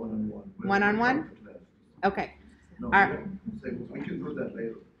for the one-on-one. One-on-one? Okay. No, All right. we can do that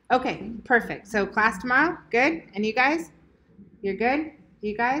later. Okay, perfect. So class tomorrow, good? And you guys? You're good?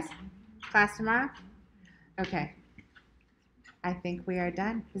 You guys? Class tomorrow? Okay. I think we are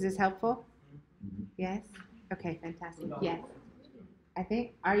done. Is this helpful? Yes? Okay, fantastic. Yes. I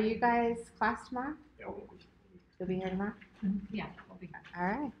think, are you guys class tomorrow? You'll be here tomorrow? Yeah, we'll be here. All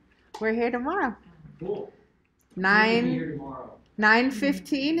right. We're here tomorrow. Cool.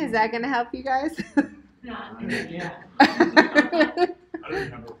 9:15. Is that going to help you guys? Yeah. I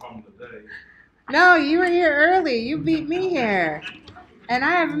didn't have a problem today. No, you were here early. You beat me here. And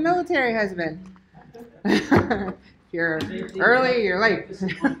I have a military husband. If you're early, you're late.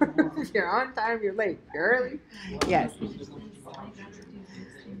 If you're on time, you're late. If you're early, yes.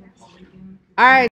 All right.